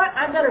 you know what,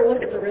 I better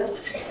look at the rest of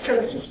the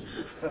churches.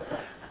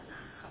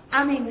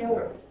 I mean, there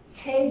were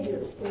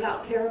pages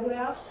without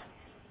paragraphs.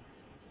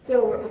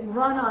 There were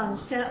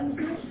run-on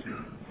sentences.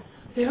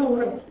 There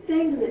were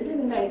things that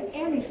didn't make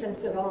any sense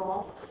at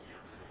all.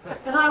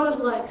 And I was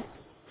like,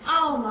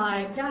 oh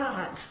my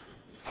God,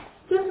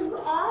 this is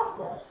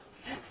awful.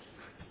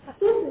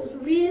 This is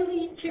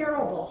really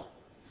terrible.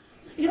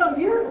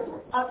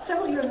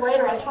 Several years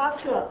later, I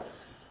talked to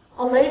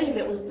a lady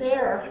that was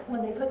there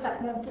when they put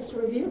that Memphis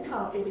Review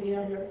Copy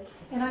together.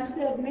 And I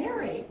said,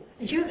 Mary,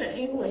 and she was an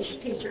English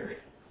teacher.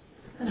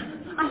 And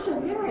I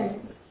said, Mary,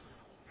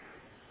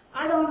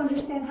 I don't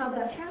understand how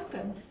that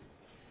happened.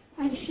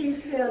 And she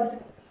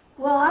said,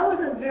 well, I was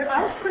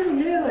pretty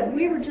new, and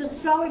we were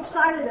just so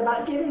excited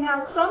about getting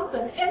out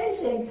something,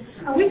 anything.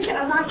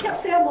 And I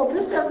kept saying, well,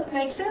 this doesn't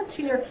make sense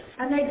here.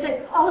 And they'd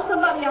say, oh,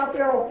 somebody out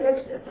there will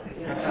fix it.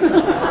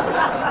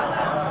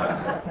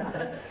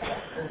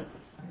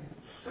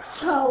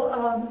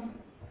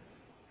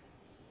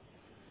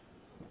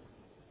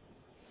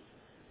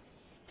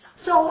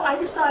 So I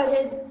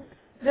decided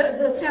that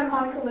the Santa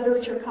Monica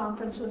Literature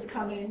Conference was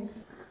coming.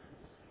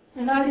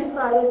 And I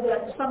decided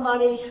that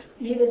somebody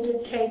needed to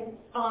take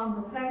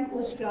on the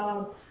thankless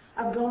job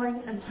of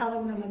going and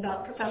telling them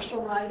about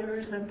professional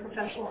writers and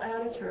professional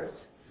editors.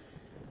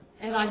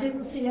 And I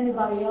didn't see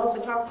anybody else.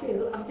 I talked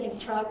to, I think,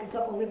 Chuck, a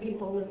couple other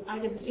people, and I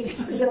didn't see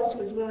anybody else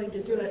who was willing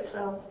to do it,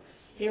 so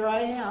here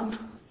I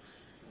am.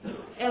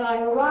 And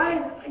I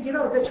arrived,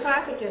 the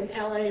traffic in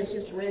LA is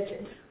just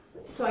rigid.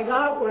 So I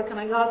got off work and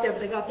I got there,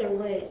 but I got there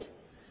late.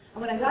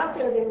 And when I got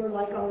there, they were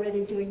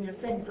already doing their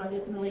thing, so I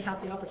didn't really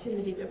have the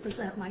opportunity to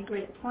present my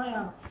great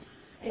plan.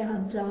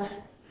 And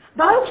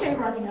Bo came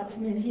running up to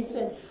me and he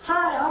said,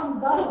 hi, I'm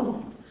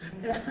Bo.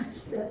 And I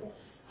said,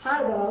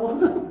 hi,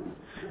 Bo.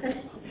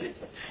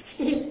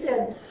 He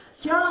said,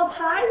 do y'all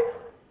type?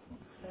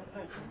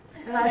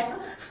 And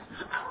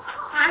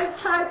I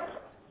typed,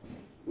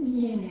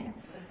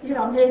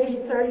 maybe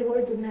 30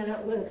 words a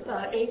minute with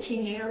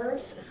 18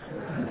 errors.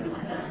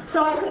 So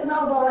I said,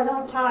 no, Bo, I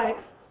don't type.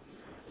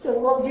 He said,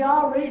 well, do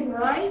y'all read and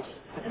write?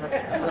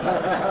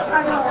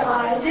 I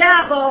go,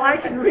 yeah, Bo, I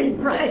can read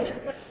and write.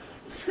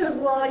 He said,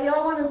 well,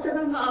 y'all want to sit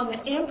them on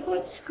the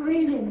input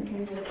screening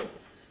committee.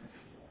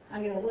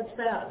 I go, what's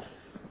that?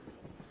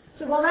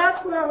 So, well,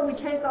 that's where we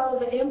take all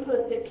the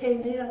input that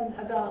came in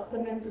about the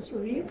Memphis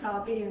Review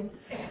Copy and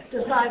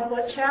decide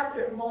what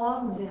chapter it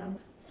belongs in.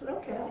 I said,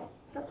 okay,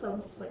 that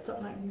sounds like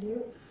something I can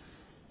do.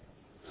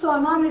 So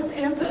I'm on this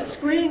input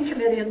screening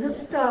committee, and this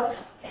stuff,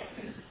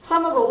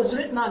 some of it was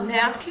written on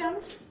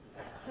napkins,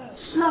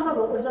 some of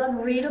it was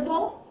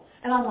unreadable,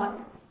 and I'm like,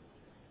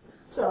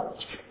 so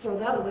throw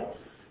that away.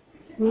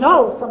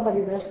 No,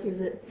 somebody rescues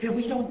it.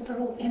 We don't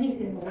throw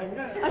anything away.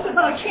 I said,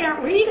 but I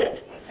can't read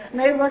it. And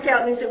they look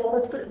out and they say, well,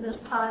 let's put it in this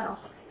pile.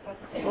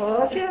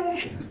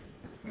 Okay.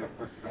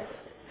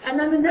 And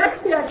then the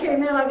next day I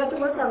came in, I got to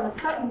work on the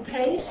cut and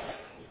paste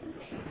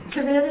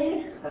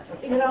committee.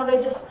 They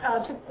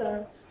just took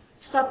the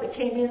stuff that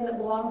came in that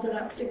belonged to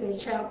that particular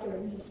chapter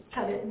and just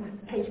cut it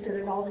and pasted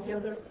it all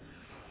together.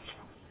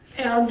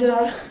 And I'm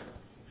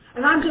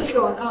just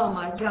going, oh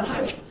my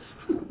God.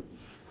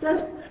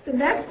 Then the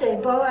next day,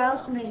 Bo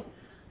asked me,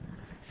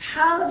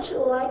 how would you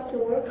like to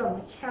work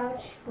on the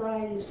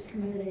catchphrase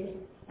committee?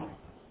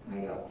 I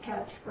go,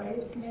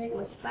 catchphrase committee,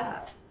 what's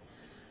that?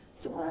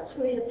 So that's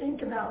where you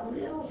think about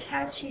little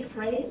catchy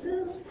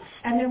phrases,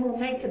 and then we'll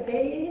make a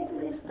big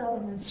list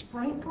of them and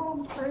sprinkle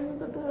them through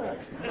the book.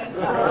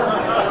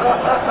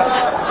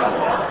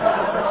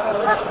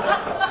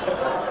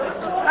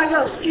 I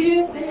go,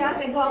 excuse me, I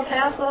think I'll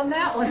pass on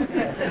that one.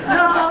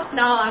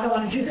 No, I don't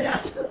want to do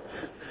that.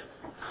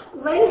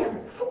 Later,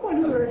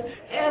 when we were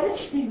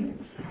editing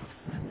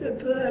the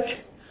book,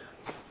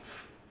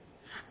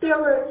 there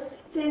were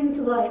things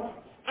like,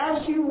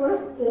 as you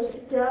work this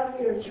stuff,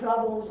 your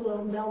troubles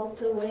will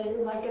melt away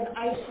like an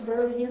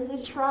iceberg in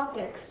the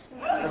tropics.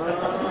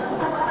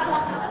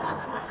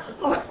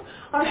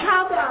 or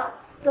how about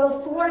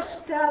the fourth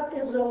step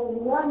is a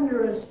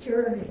wondrous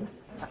journey.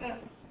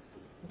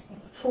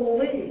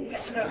 Please.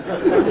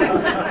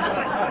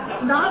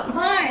 Not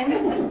mine.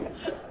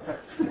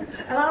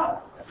 And I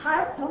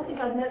don't think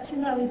I've met too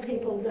many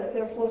people that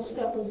their fourth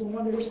step was a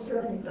wondrous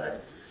journey,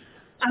 but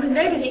I mean,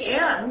 maybe the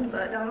end,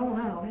 but I don't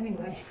know.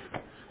 Anyway.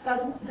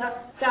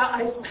 That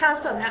I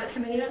passed on that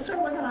committee. I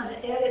started working on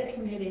an edit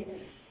committee,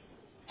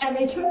 and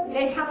they took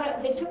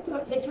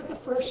the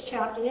first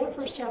chapter. They had the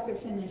first chapter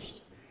finished,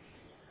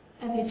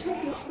 and they took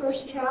this first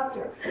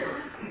chapter,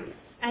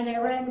 and they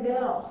rang the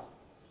bell.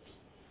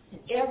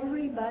 And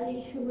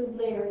everybody who was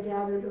there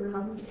gathered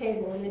around the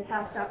table, and they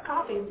passed out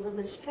copies of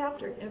this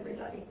chapter to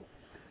everybody.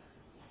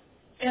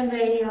 And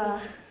they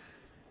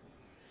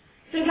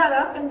got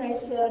up and they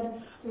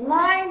said,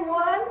 line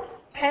 1,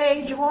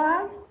 page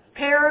 1.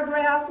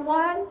 Paragraph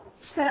 1,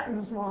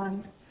 sentence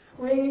 1.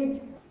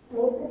 Read.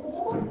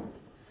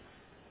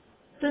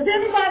 Does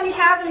anybody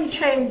have any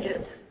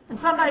changes? And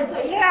somebody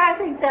say, yeah, I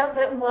think that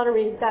sentence ought to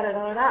read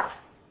da-da-da-da.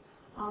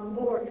 On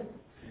board.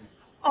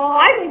 Oh,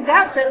 I think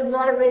that sentence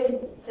ought to read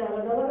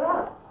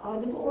da-da-da-da.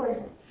 On the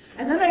board.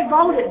 And then they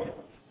voted.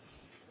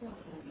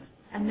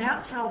 And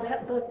that's how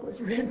that book was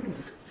written.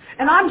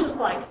 And I'm just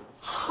like,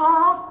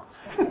 huh?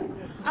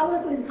 I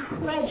was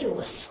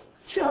incredulous.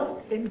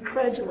 Just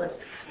incredulous.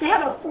 They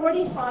had a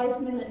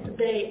 45-minute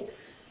debate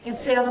in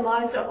Santa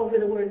Monica over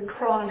the word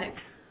chronic.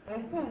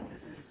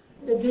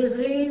 The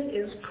disease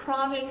is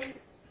chronic,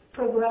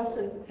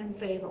 progressive, and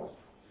fatal.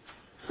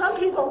 Some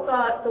people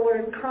thought the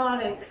word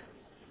chronic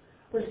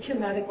was too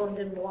medical and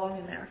didn't belong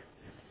in there.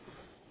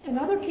 And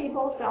other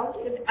people felt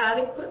it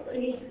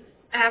adequately,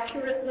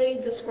 accurately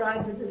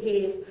described the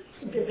disease.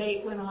 The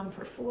debate went on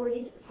for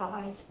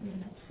 45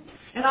 minutes.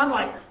 And I'm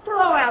like,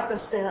 throw out the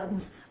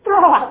sentence.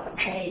 Throw out the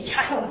page.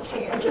 I don't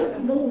care. Just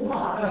move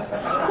on.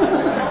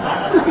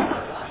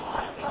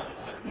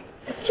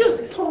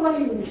 Just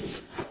please.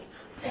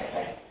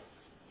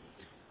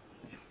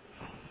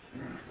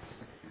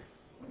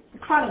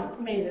 Chronic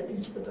made it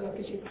into the book,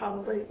 as you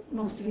probably,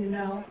 most of you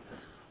know.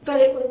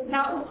 But it was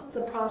not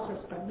the process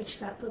by which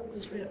that book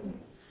was written.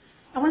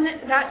 And when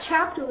that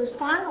chapter was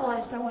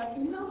finalized, I went,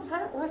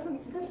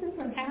 this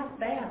isn't half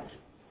bad.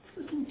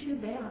 This isn't too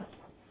bad.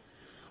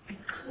 I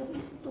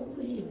couldn't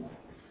believe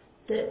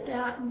that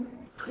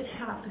could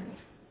happen.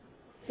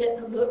 That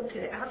the book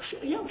could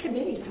actually,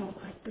 committees don't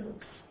like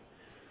books.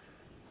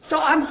 So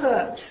I'm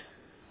hooked.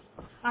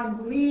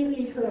 I'm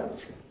really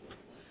hooked.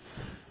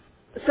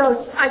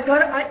 So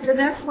the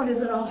next one is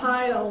in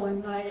Ohio,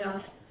 and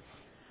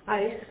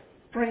I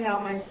bring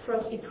out my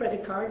trusty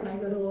credit card and I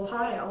go to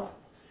Ohio.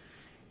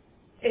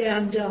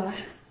 And,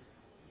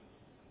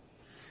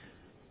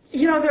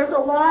 there's a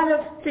lot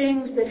of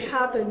things that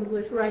happened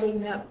with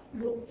writing that,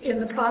 in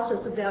the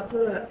process of that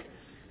book.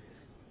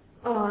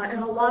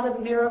 And a lot of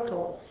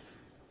miracles.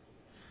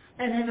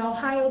 And in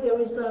Ohio,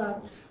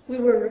 we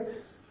were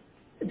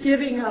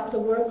divvying up the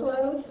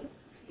workload,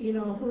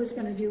 who's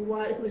going to do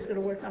what, who's going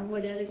to work on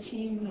what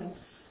editing, and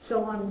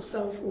so on and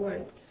so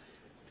forth.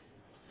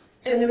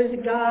 And there was a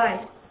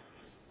guy,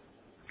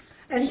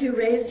 and he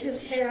raised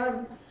his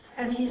hand,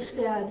 and he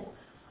said,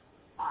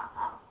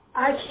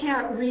 I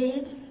can't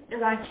read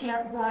and I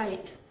can't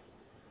write,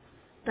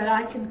 but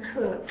I can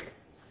cook.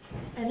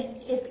 And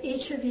if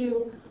each of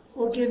you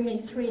will give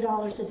me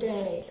 $3 a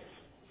day,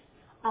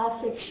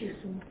 I'll fix you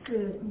some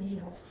good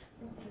meals.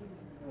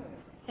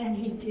 And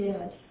he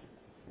did.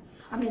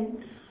 I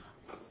mean,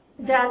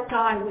 that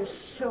guy was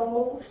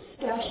so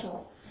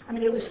special. I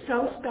mean, it was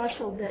so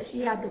special that he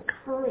had the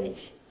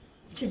courage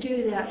to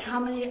do that. How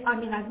many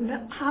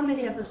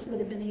of us would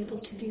have been able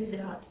to do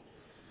that?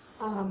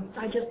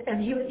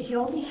 He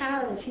only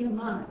had a few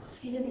months.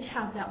 He didn't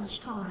have that much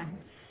time.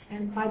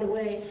 And by the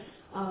way,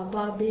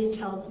 Bob B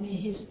tells me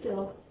he's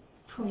still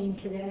clean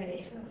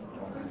today.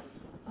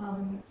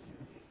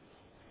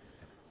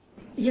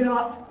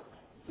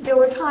 There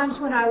were times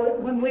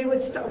when we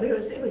would start.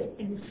 It was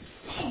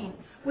insane.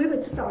 We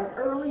would start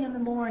early in the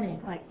morning,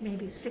 like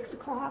maybe 6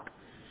 o'clock,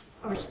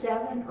 or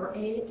 7 or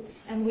 8,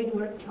 and we'd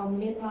work till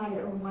midnight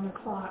or 1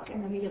 o'clock,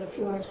 and then we get a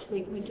few hours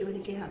sleep, and we'd do it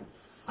again.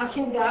 I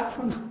came back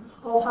from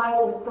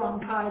Ohio with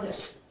bronchitis.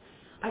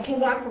 I came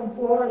back from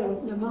Florida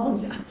with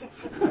pneumonia.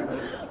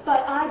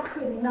 But I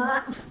could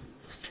not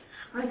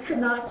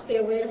stay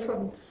away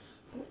from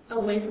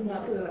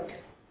that book.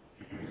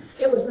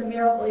 It was a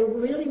miracle. It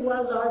really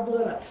was our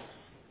book.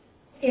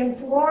 In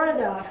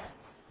Florida,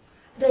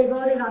 they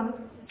voted on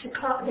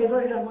they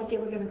voted on what they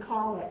were going to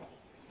call it.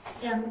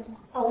 And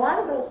a lot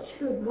of us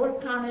who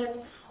worked on it,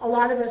 a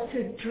lot of us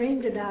who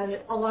dreamed about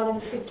it, a lot of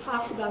us who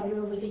talked about it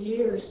over the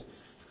years,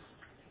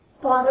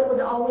 thought it would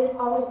always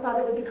thought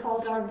it would be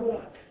called Our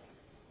Book.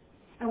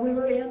 And we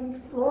were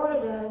in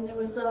Florida, and there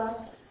was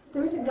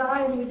a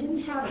guy, and he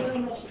didn't have very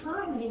much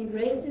time, and he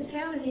raised his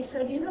hand, and he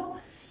said, you know,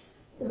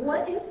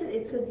 what is it?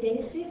 It's a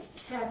basic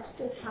text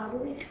of how to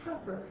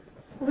recover.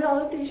 We all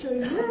looked at each other,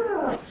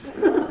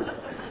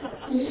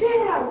 yeah,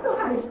 yeah, so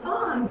much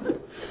fun.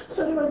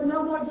 So there was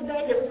no more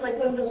debate. It was like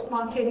one of those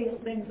spontaneous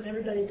things, and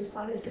everybody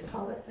decided to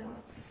call it that.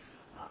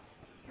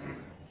 I'm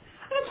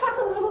going to talk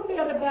a little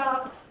bit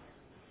about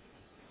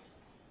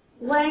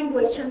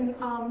language, and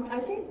I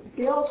think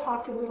Bill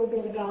talked a little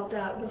bit about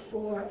that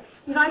before.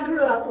 When I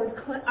grew up with,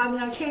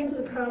 I came to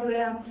the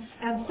program,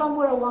 and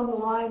somewhere along the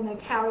line, the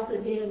powers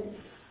that did,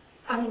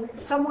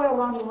 somewhere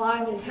along the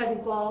line it had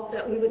evolved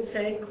that we would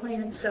say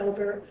clean and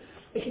sober.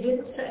 If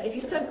you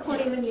said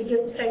clean and you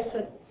didn't say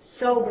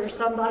sober,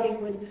 somebody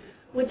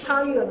would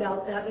tell you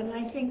about that. And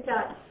I think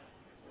that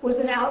was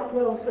an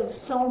outgrowth of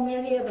so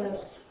many of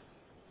us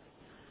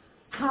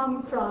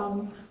come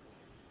from,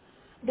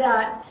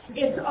 that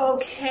it's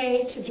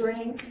okay to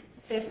drink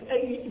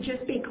if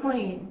just be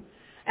clean.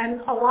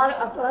 And a lot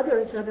of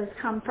others of us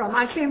come from,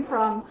 I came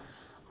from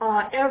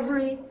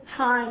every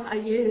time I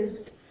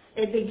used,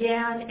 it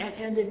began and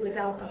ended with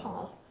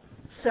alcohol.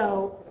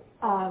 So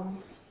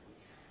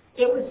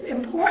it was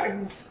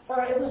important,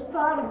 or it was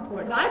thought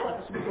important. I thought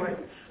it was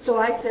important. So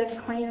I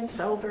said clean and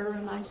sober,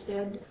 and I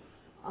said,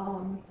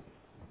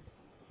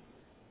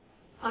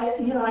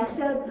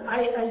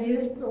 I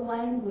used the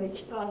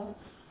language of,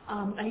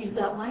 I used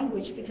that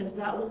language because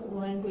that was the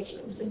language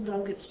that was in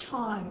vogue at the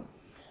time.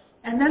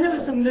 And then there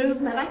was a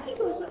movement, I think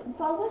it was,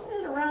 wasn't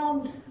it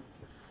around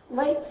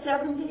late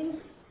 70s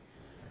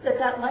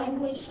that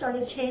language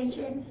started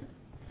changing?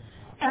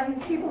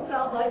 And people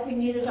felt like we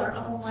needed our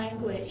own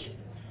language.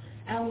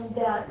 And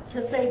that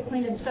to say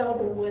clean and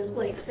sober was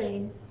like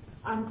saying,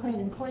 I'm clean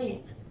and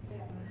clean.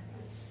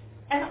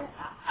 And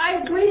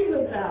I agreed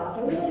with that,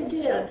 I really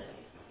did.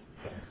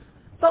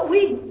 But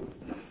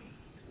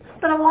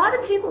a lot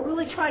of people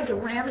really tried to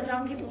ram it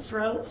down people's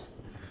throats.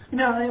 You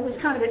know, it was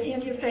kind of an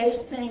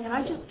in-your-face thing, and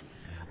I just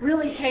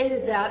really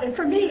hated that. And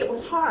for me, it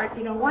was hard.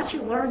 You know, once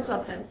you learn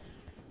something,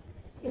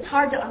 it's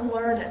hard to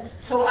unlearn it.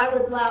 So I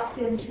would lapse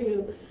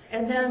into,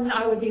 and then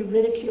I would be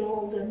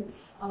ridiculed and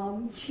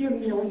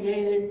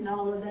humiliated and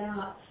all of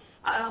that.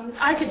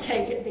 I could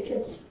take it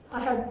because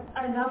I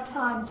had enough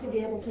time to be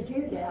able to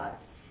do that,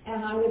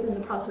 and I was in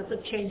the process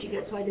of changing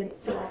it, so I didn't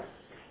feel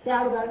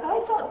bad about it.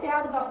 I felt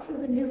bad about for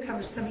the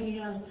newcomers coming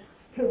in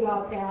who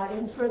got that,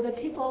 and for the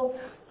people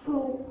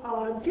who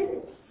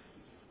didn't,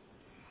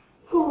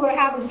 who were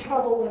having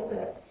trouble with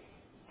it.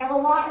 And a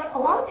lot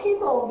of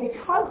people,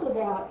 because of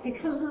that,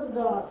 because of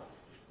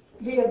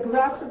the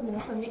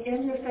aggressiveness and the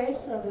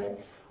in-your-face of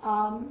it,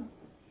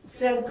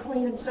 said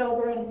clean and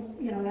sober, and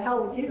you know, the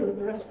hell with you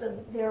the rest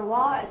of their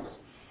lives.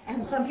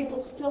 And some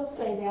people still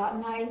say that,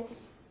 and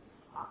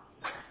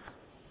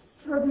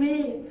for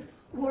me,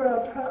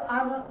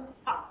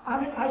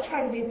 I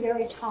try to be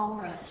very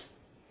tolerant.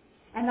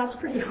 And that's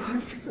pretty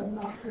hard because I'm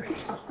not very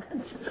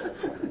tolerant.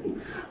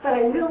 But I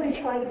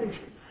really try to be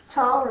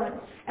tolerant.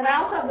 And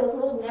I also have this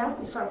little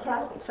nasty,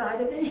 sarcastic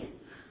side of me.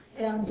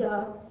 And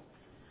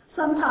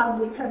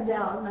sometimes it comes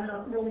out, and I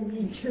don't really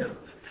mean to.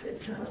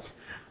 It does.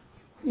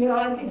 You know,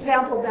 an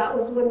example of that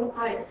was when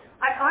I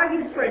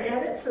argued for an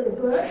edit for the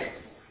book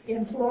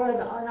in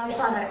Florida, and I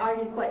thought I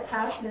argued quite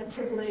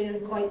passionately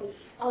and quite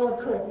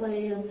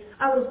eloquently, and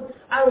I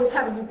was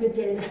having a good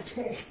day that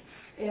day.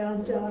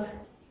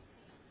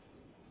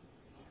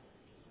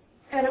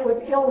 And it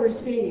was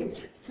ill-received,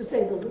 to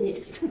say the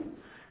least.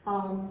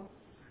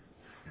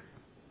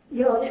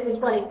 You know, it was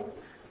like,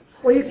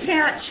 well, you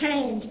can't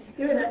change.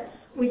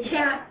 We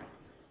can't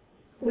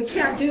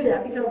do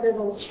that because it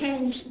will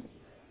change.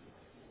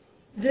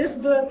 This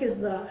book is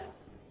the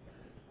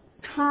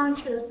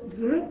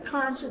group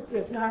conscious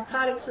with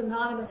Narcotics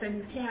Anonymous, and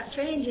you can't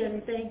change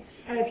anything.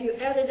 And if you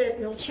edit it,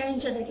 you'll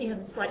change anything.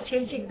 It's like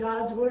changing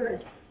God's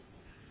word.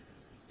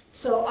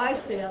 So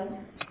I said,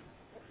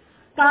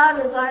 God,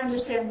 as I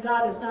understand,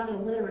 God is not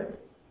illiterate.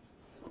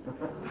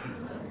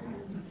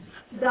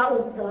 That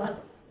was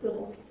the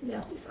little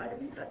nasty side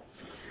of me, but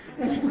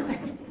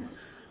anyway.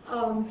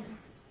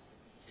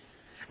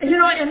 You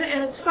know, and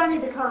it's funny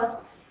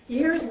because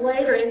years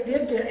later it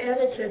did get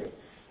edited,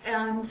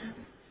 and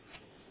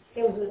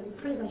it was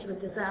pretty much of a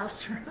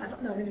disaster. I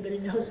don't know if anybody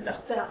knows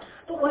about that.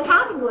 But what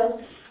happened was,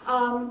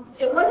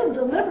 it wasn't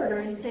delivered or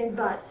anything,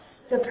 but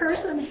the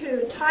person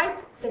who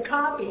typed the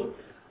copy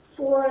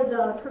for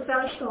the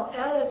professional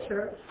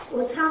editor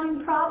was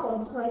having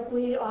problems like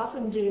we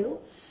often do,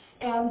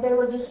 and they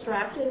were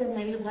distracted, and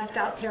they left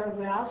out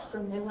paragraphs,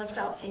 and they left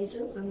out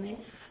pages, and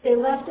they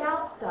left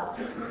out stuff.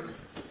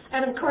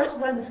 And of course,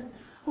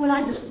 when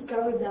I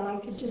discovered that, I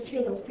could just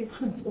hear those people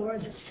in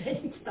Florida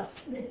saying stuff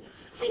to me.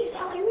 "See,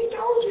 Sally, we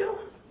told you."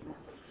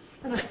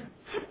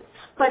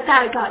 But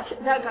that got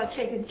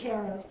taken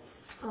care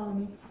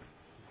of.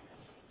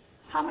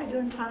 How am I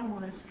doing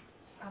time-wise?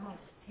 Almost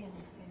 10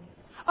 minutes.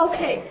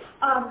 Okay,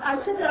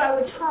 I said that I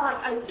would talk.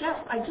 I guess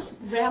I just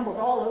rambled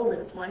all over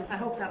the place. I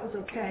hope that was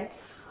okay.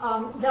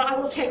 That I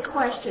will take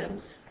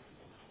questions.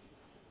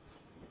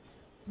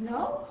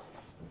 No?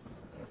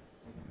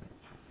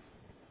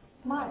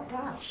 My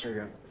gosh. There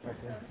you go.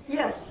 Right there.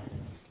 Yes.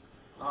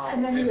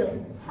 And then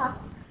you. Huh?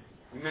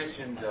 You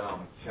mentioned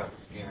Chuck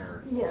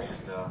Skinner. Yes.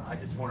 And I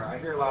just wonder, I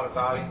hear a lot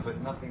about him,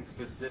 but nothing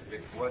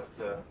specific.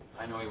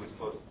 I know he was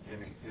close to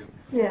Jimmy too.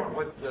 Yeah.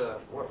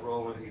 What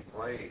role did he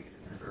play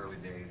in his early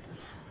days?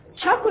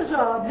 Chuck was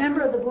a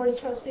member of the Board of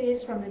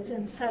Trustees from its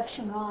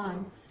inception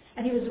on,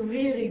 and he was a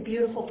really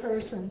beautiful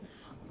person.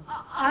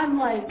 I'm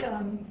like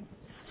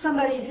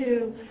somebody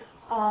who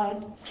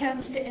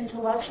tends to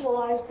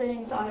intellectualize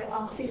things.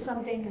 I'll see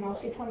something and I'll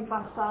see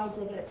 25 sides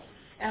of it.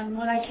 And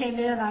when I came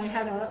in, I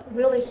had a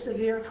really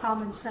severe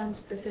common sense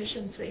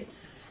deficiency.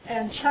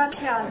 And Chuck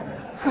had,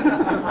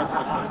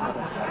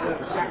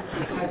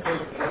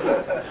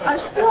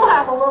 I still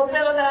have a little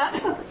bit of that.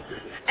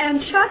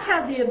 And Chuck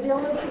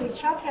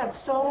had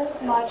so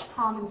much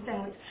common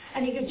sense,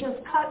 and he could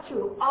just cut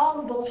through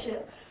all the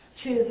bullshit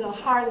to the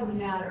heart of the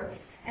matter.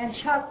 And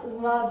Chuck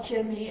loved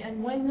Jimmy,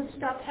 and when the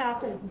stuff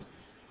happened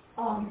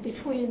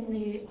between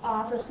the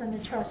office and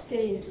the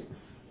trustees,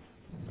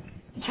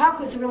 Chuck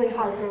was really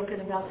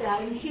heartbroken about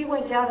that. And he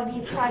went down and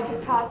he tried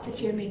to talk to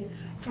Jimmy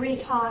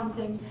 3 times,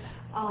 and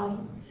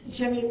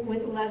Jimmy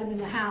wouldn't let him in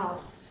the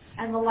house.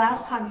 And the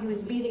last time he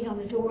was beating on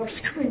the door,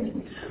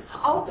 screaming,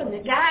 "Open the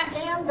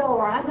goddamn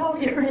door, I know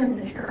you're in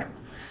there."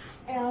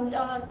 And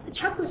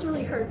Chuck was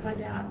really hurt by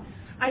that.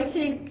 I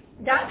think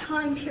that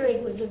time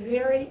period was a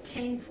very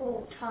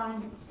painful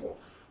time.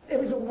 It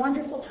was a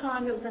wonderful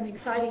time. It was an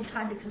exciting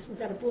time because we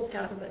got a book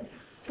out of it.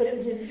 But it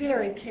was a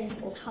very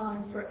painful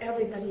time for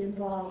everybody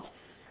involved.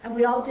 And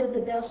we all did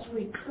the best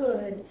we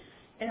could.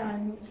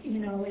 And, you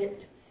know,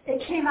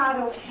 it came out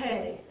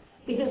okay.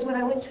 Because when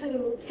I went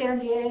to San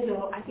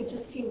Diego, I could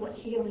just see what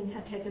healing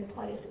had taken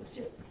place. It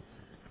was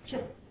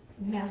just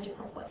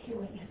magical what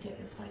healing had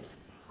taken place.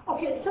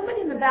 Okay,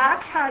 somebody in the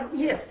back had,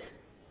 yes.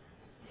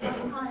 Hi,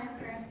 I'm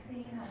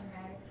Francine. I'm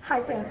married.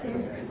 Hi,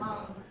 Francine.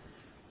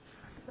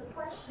 The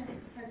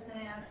question has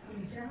been asked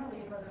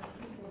generally of other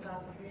people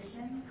about the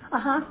vision.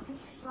 Uh-huh.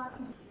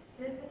 Talking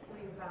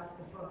specifically about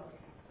the book.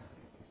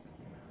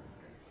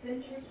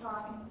 Since you're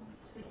talking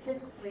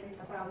specifically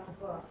about the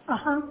book,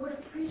 Uh-huh. would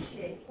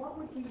appreciate what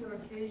would be your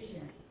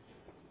vision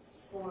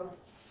for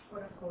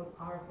quote unquote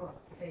our book,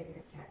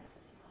 Sacred Text?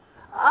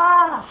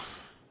 Ah,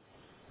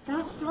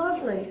 that's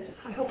lovely.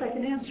 I hope I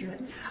can answer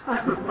it.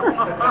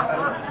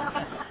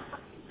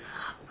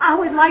 I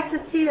would like to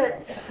see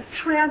it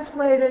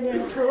translated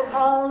into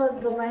all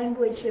of the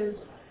languages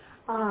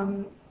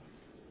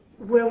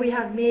where we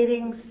have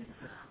meetings.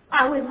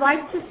 I would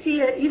like to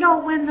see it, you know,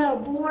 when the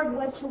board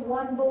went to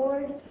one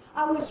board,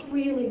 I was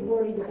really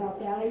worried about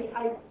that.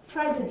 I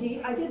tried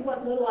to, I did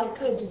what little I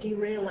could to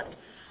derail it.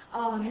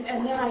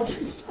 And then I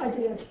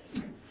did.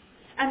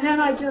 And then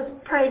I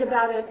just prayed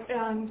about it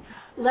and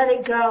let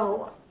it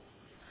go.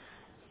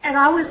 And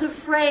I was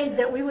afraid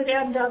that we would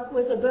end up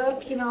with a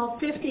book, you know,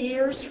 50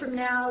 years from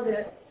now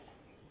that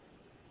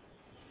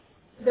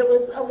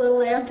was a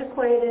little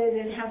antiquated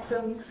and had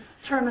some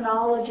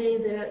terminology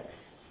that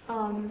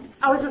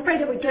I was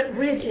afraid it would get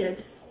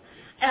rigid.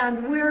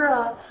 And we're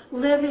a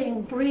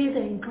living,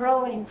 breathing,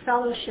 growing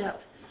fellowship.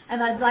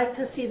 And I'd like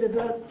to see the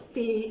book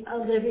be a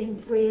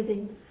living,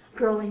 breathing,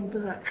 growing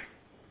book.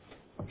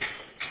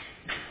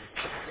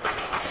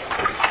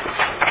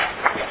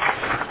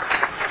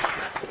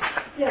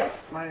 Yes.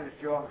 My name is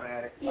Joe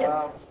Matic.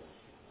 Yes.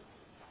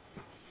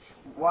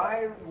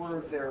 Why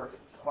were there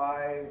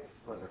five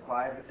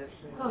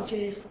editions? Oh,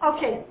 jeez.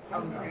 Okay.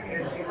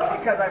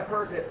 Because I've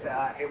heard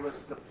that it was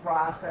the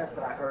process,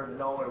 and I heard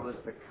no, it was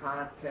the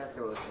content,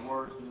 there was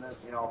words in this,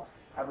 you know,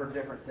 I've heard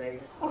different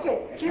things.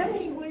 Okay,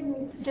 Jimmy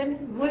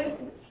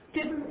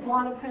didn't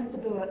want to print the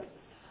book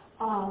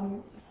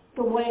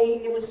the way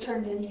it was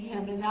turned into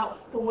him, and that's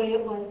the way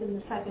it was in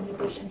the second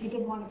edition. He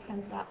didn't want to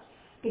print that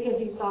because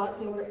he thought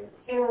there were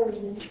errors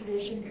in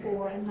tradition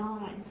 4 and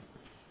 9.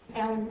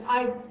 And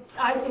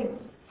I think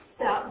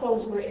that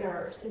those were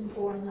errors in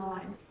 4 and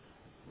 9.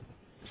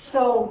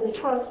 So the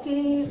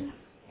trustees,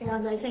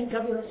 and I think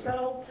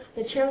WSO,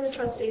 the chair of the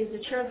trustees, the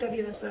chair of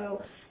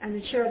WSO, and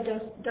the chair of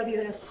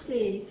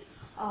WSC,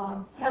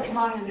 that's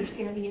my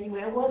understanding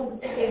anyway. I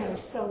wasn't there,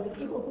 so the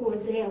people who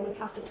were there would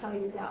have to tell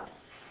you that.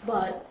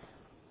 But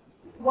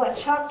what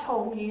Chuck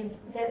told me is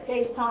that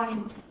they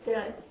signed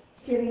that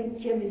giving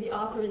Jimmy the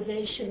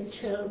authorization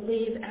to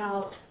leave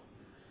out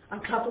a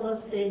couple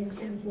of things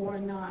in 4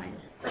 and 9.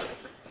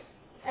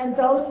 And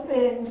those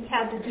things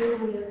had to do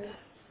with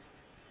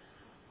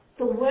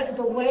the way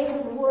the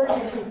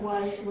wording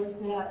was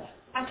that,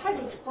 I tried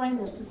to explain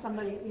this to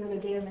somebody the other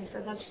day and they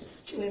said that's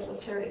just too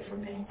esoteric for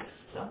me.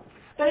 So,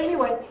 but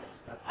anyway,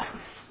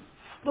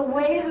 the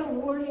way the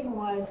wording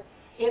was,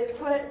 it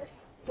put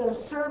the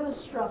service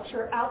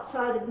structure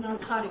outside of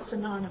Narcotics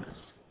Anonymous.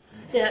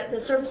 That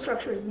the service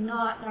structure is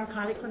not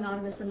Narcotics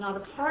Anonymous and not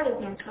a part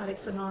of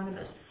Narcotics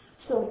Anonymous.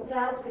 So if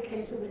that's the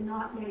case, it would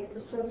not make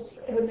the service,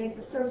 it would make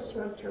the service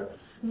structure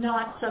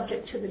not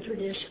subject to the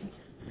traditions.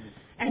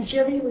 And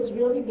Jimmy was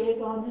really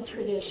big on the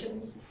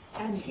traditions,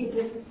 and he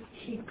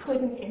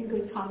couldn't in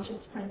good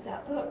conscience print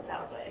that book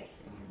that way.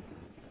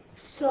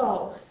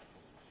 So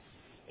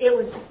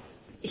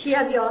he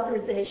had the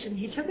authorization,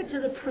 he took it to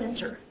the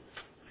printer.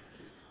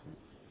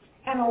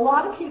 And a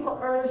lot of people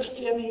urged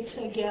Jimmy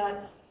to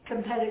get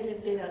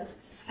competitive bids.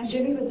 And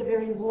Jimmy was a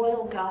very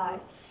loyal guy,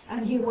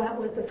 and he went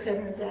with the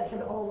printer that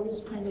had always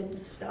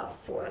printed stuff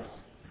for us.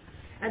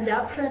 And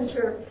that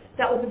printer,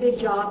 that was a big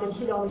job, and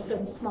he'd always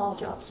done small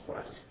jobs for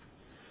us.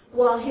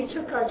 Well, he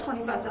took our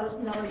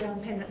 $25,000 down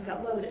payment and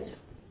got loaded.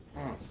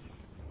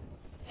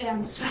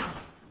 And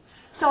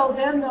so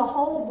then the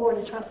whole Board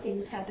of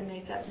Trustees had to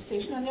make that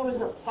decision, and there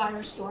was a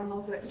firestorm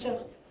over it,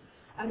 just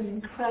an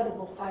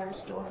incredible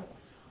firestorm.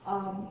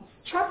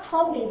 Chuck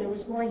told me there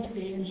was going to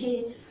be, and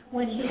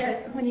when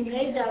he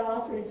made that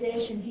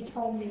authorization, he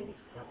told me,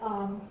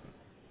 I'm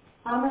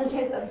going to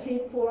take the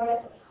heat for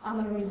it. I'm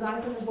going to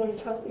resign from the Board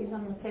of Trustees.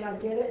 I'm going to say I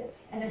did it,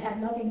 and it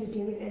had nothing to do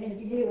with any of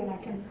you, and I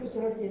can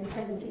preserve the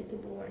integrity of the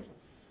board.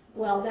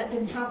 Well, that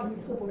didn't happen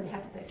because the board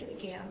had to pick it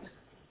again.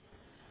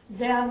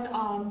 Then,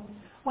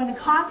 when the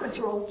conference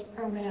rolled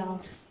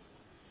around,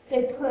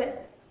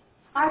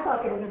 I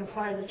thought they were going to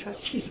fire the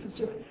trustees for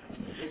doing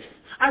it.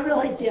 I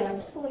really did. I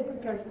was fully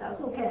prepared for that. It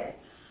was okay.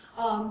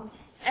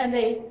 And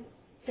they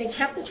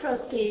kept the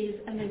trustees,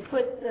 and they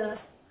put the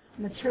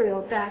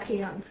material back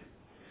in.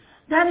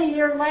 Then a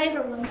year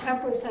later, when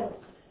tempers had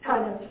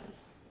kind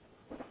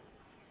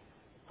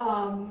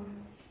of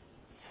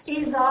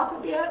eased off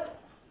a bit,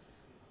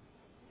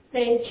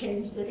 they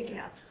changed it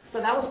again. So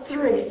that was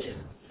 3.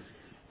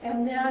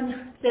 And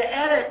then the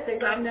edit that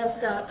got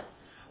messed up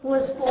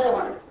was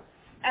 4.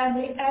 And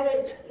the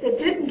edit that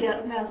didn't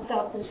get messed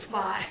up was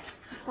 5.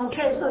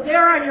 Okay, so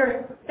there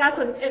are that's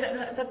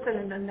it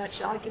in a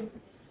nutshell.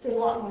 There's a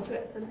lot more to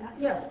it than that.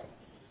 Yes?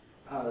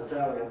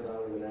 Sally, I'm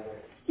Sally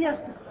Manette. Yes.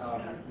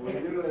 Were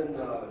you in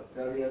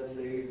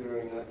WSC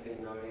during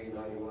 1990,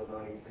 91,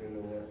 92, in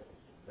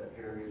that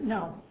period?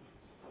 No.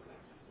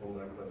 And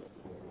my question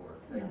before.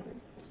 No.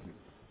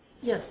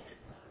 Yes.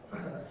 I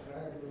heard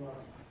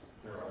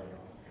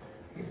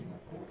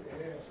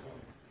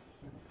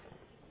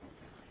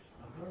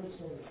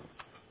some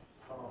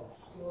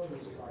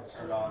stories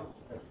about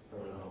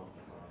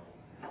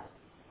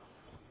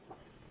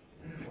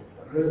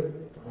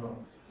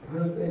I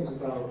heard things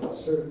about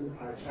certain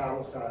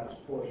italicized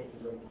portions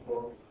of the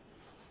book.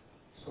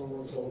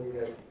 Someone told me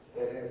that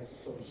had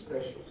some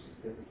special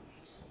significance,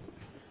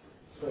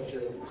 such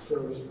as the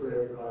service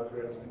prayer, God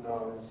grant of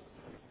knowledge,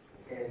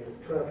 and the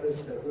preface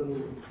that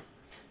really,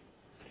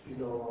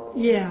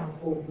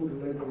 full food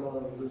and labor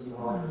love, losing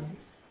heart.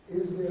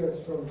 Is there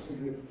some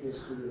significance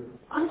to it?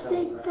 I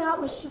think that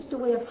was just a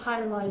way of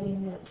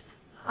highlighting it.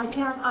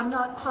 I'm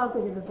not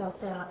positive about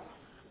that.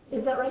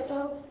 Is that right,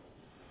 Doug?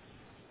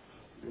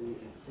 The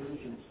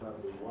inclusions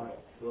of the white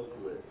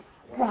booklet.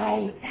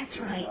 Right, that's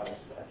right.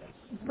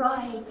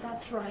 Right,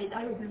 that's right.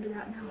 I remember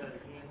that now.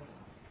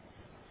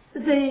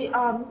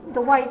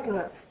 The white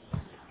book.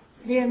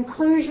 The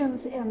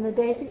inclusions in the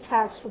basic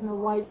text from the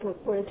white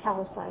book were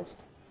italicized.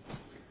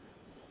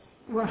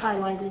 Were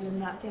highlighted in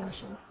that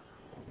fashion.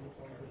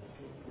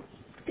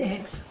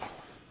 Thanks.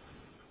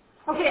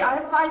 Okay, I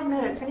have 5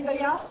 minutes. Anybody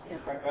else?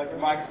 The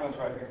microphone's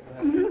right here.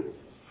 Mm-hmm.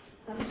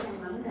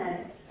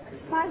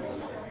 Hi.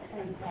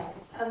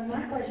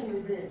 My question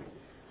is this.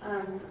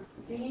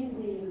 Being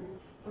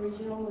the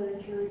original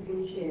literature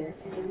review chair,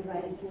 and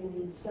everybody seems to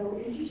be so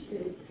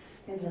interested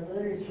in the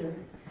literature,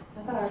 I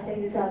thought I'd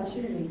take this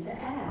opportunity to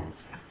ask,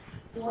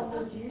 what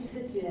would you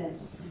suggest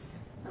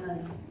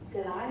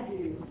that I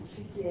do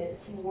to get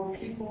more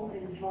people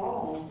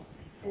involved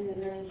in the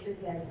literature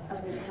that's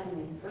up and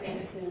coming? For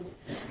instance,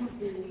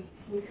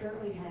 we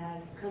currently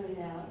have coming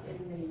out in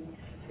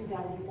the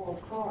 2004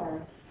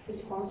 CAR, the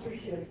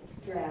sponsorship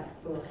draft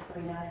book.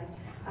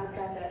 I've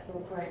got that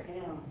book right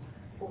now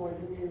for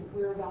the new,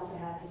 we're about to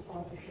have the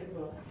sponsorship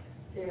book.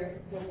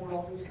 The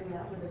world is coming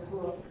out with a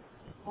book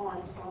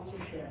on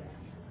sponsorship.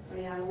 I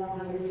don't know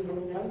how many people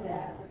know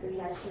that, but there's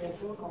actually a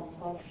book on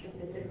sponsorship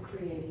that they're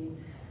creating.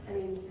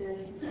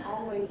 There's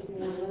always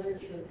more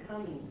literature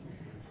coming.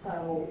 So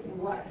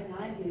what can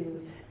I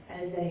do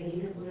as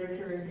a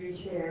literature review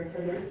chair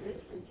for this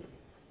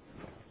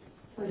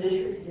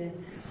region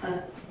to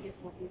get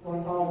more people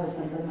involved with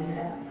something like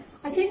that?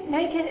 I think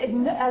make it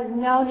as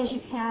known as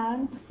you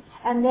can,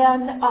 and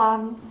then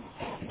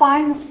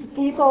find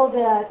people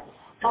that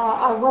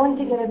are willing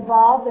to get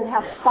involved, that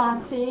have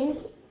sponsees,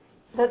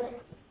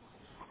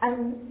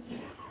 and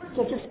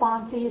get your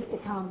sponsees to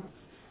come.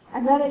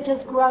 And then it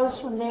just grows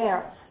from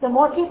there. The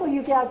more people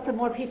you get, the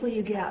more people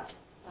you get.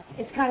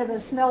 It's kind of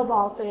a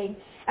snowball thing.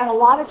 And a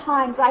lot of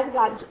times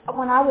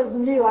when I was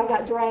new, I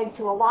got dragged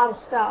to a lot of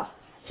stuff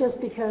just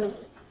because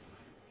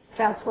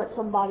that's what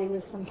somebody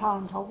with some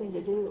time told me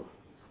to do.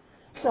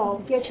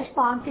 So get your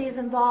sponsees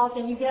involved,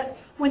 and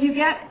when you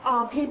get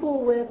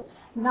people with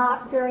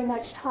not very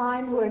much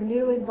time who are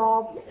new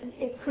involved,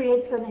 it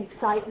creates an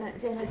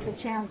excitement, and it's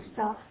a chance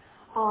to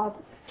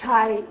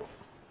tie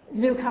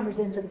newcomers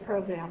into the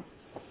program.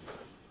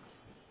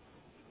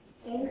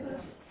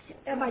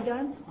 Am I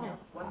done? No,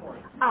 one more.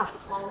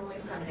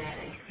 Following from that.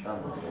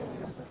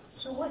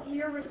 So what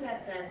year was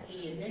that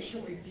the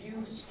initial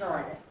review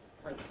started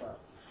for the book?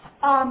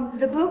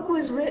 The book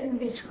was written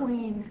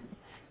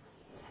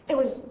it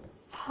was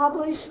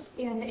published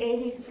in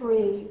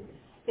 83,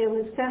 it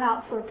was sent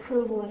out for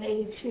approval in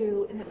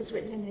 82, and it was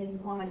written in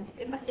 81.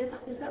 Is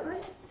that right?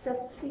 Is that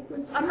the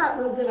sequence? I'm not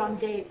real good on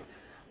dates,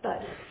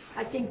 but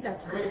I think that's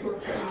The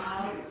book came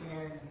out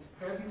in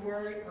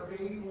February of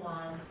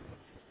 81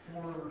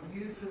 for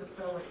review to the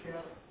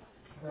fellowship.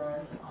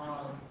 The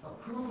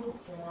approval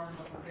form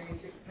of the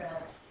basic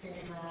text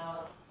came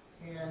out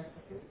in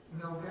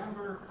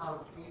November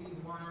of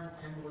 81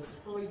 and was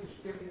fully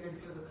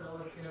distributed to the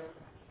fellowship.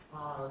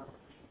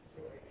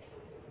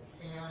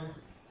 And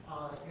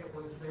it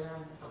was then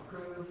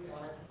approved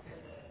at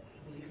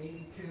the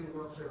 82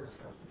 World Service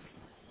Conference.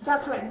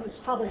 That's right. It was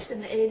published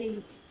in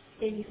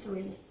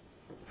 83.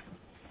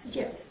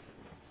 Yes.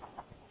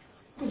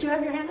 Did you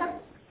have your hand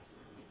up?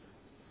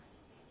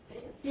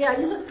 Yeah,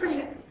 you look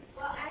pretty.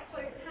 Well,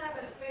 actually, it's kind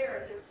of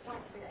unfair at this point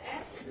for me to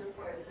ask you this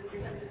question,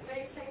 because it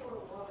may take a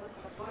little while, but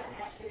I'm going to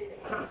ask you to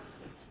answer.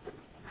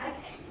 I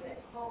came to that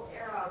whole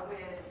era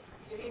when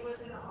Jimmy was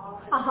in the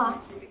office,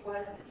 and Jimmy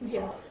wasn't in the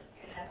office,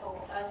 and that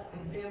whole us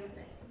and them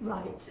thing.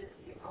 Right. This is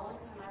the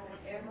only time I've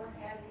ever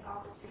had the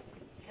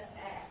opportunity to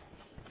ask.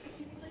 Could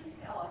you please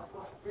tell us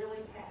what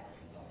really happened?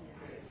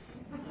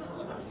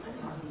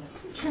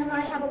 Can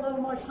I have a little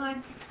more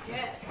time?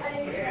 Yes.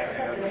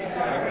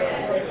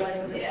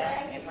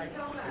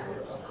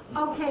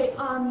 Okay,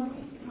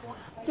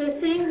 the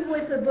thing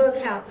with the book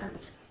happened,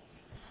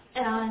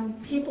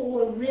 and people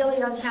were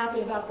really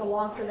unhappy about the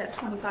loss of that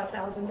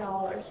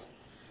 $25,000.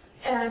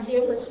 And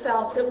it was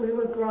felt that we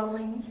were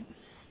growing,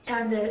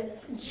 and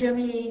that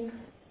Jimmy,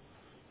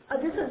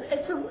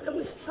 it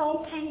was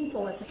so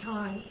painful at the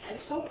time, and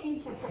so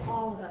painful for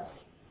all of us.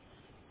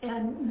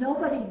 And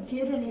nobody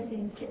did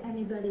anything to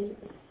anybody.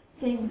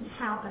 Things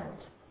happened.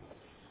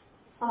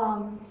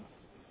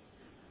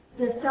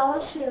 The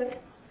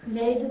fellowship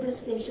made the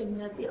decision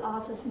that the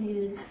office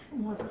needed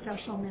more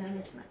professional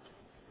management.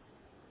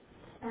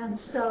 And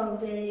so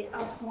they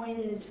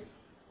appointed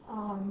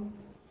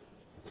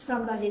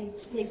somebody.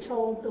 They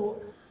told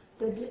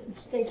the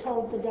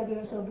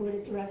WSO board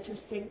of directors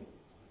to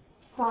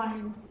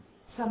find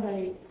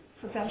somebody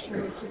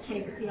professional to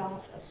take the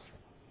office.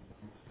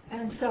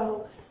 And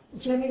so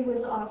Jimmy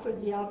was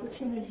offered the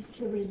opportunity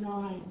to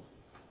resign.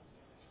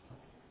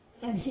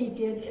 And he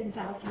did, in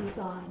fact,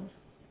 resign.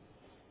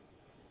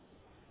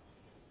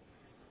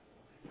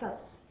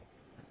 That's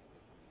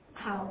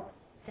how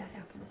that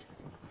happened.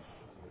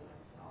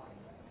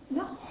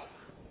 No.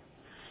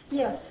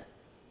 Yes.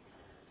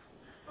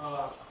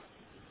 I'm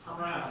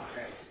Ryan.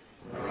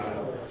 I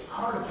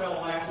heard a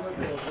fellow last week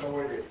tell a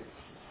story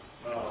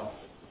that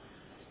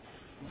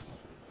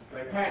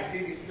they packed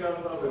Jimmy's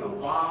stuff up in a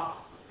box,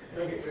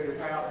 took it to his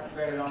house and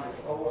set it on his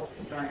porch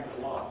and changed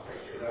the lock.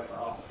 That's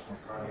all.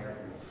 Right here.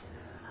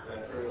 Is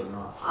that true or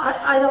not?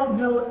 I don't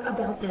know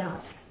about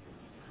that.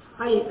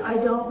 I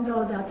don't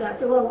know about that.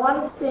 There were a lot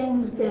of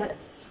things that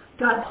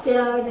got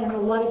said, and a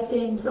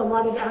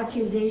lot of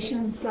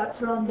accusations got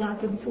thrown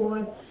back and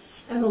forth,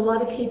 and a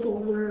lot of people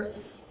were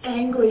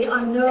angry.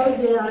 I know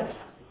that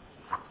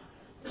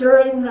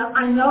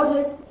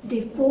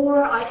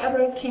before I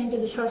ever came to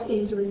the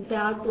trustees, there was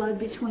bad blood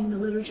between the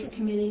literature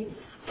committee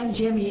and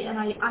Jimmy, and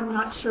I'm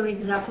not sure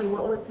exactly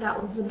what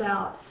that was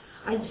about.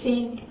 I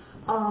think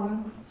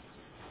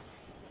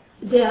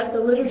that the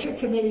literature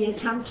committee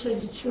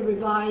attempted to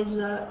revise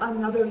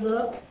another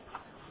look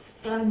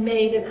and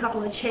made a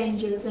couple of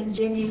changes, and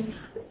Jimmy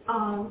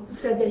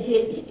said that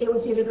it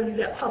was either going to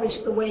get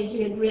published the way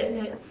he had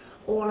written it,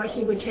 or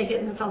he would take it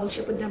and the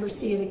fellowship would never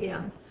see it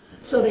again.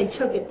 So they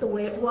took it the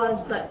way it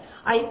was, but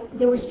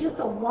there was just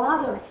a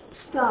lot of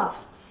stuff,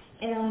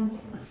 and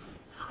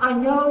I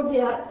know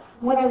that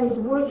when I was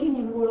working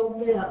in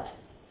World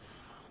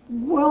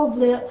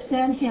Lit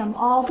sent him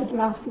all the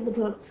drafts of the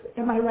book.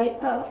 Am I right,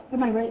 though?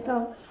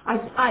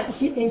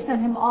 They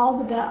sent him all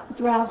the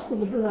drafts of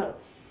the book,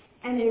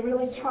 and they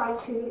really tried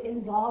to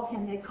involve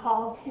him. They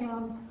called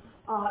him,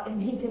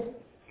 and he just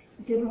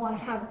didn't want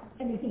to have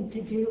anything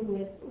to do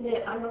with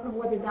Lit. I don't know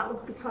whether that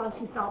was because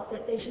he felt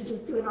that they should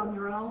just do it on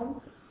their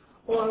own,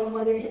 or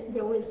whether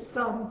there was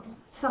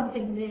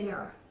something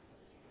there.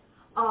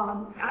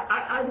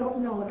 I don't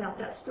know about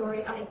that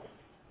story.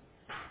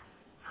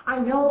 I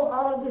know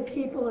all of the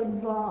people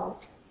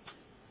involved,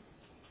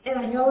 and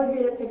I know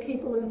that the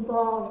people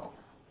involved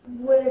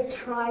would have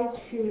tried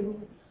to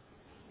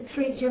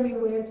treat Jimmy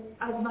with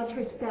as much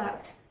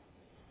respect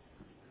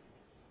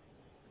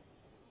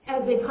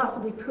as they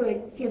possibly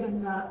could,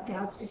 given the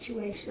bad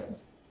situation.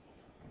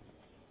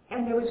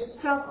 And there was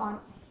stuff on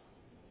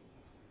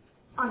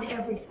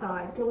every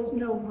side. There was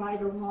no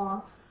right or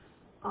wrong.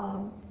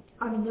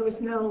 I mean, there was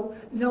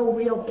no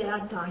real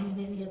bad guy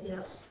in any of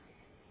this.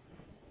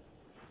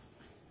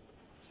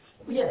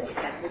 Yes.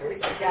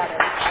 Got it.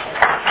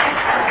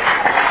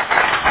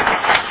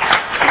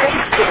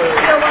 Thank you.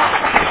 You're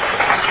welcome.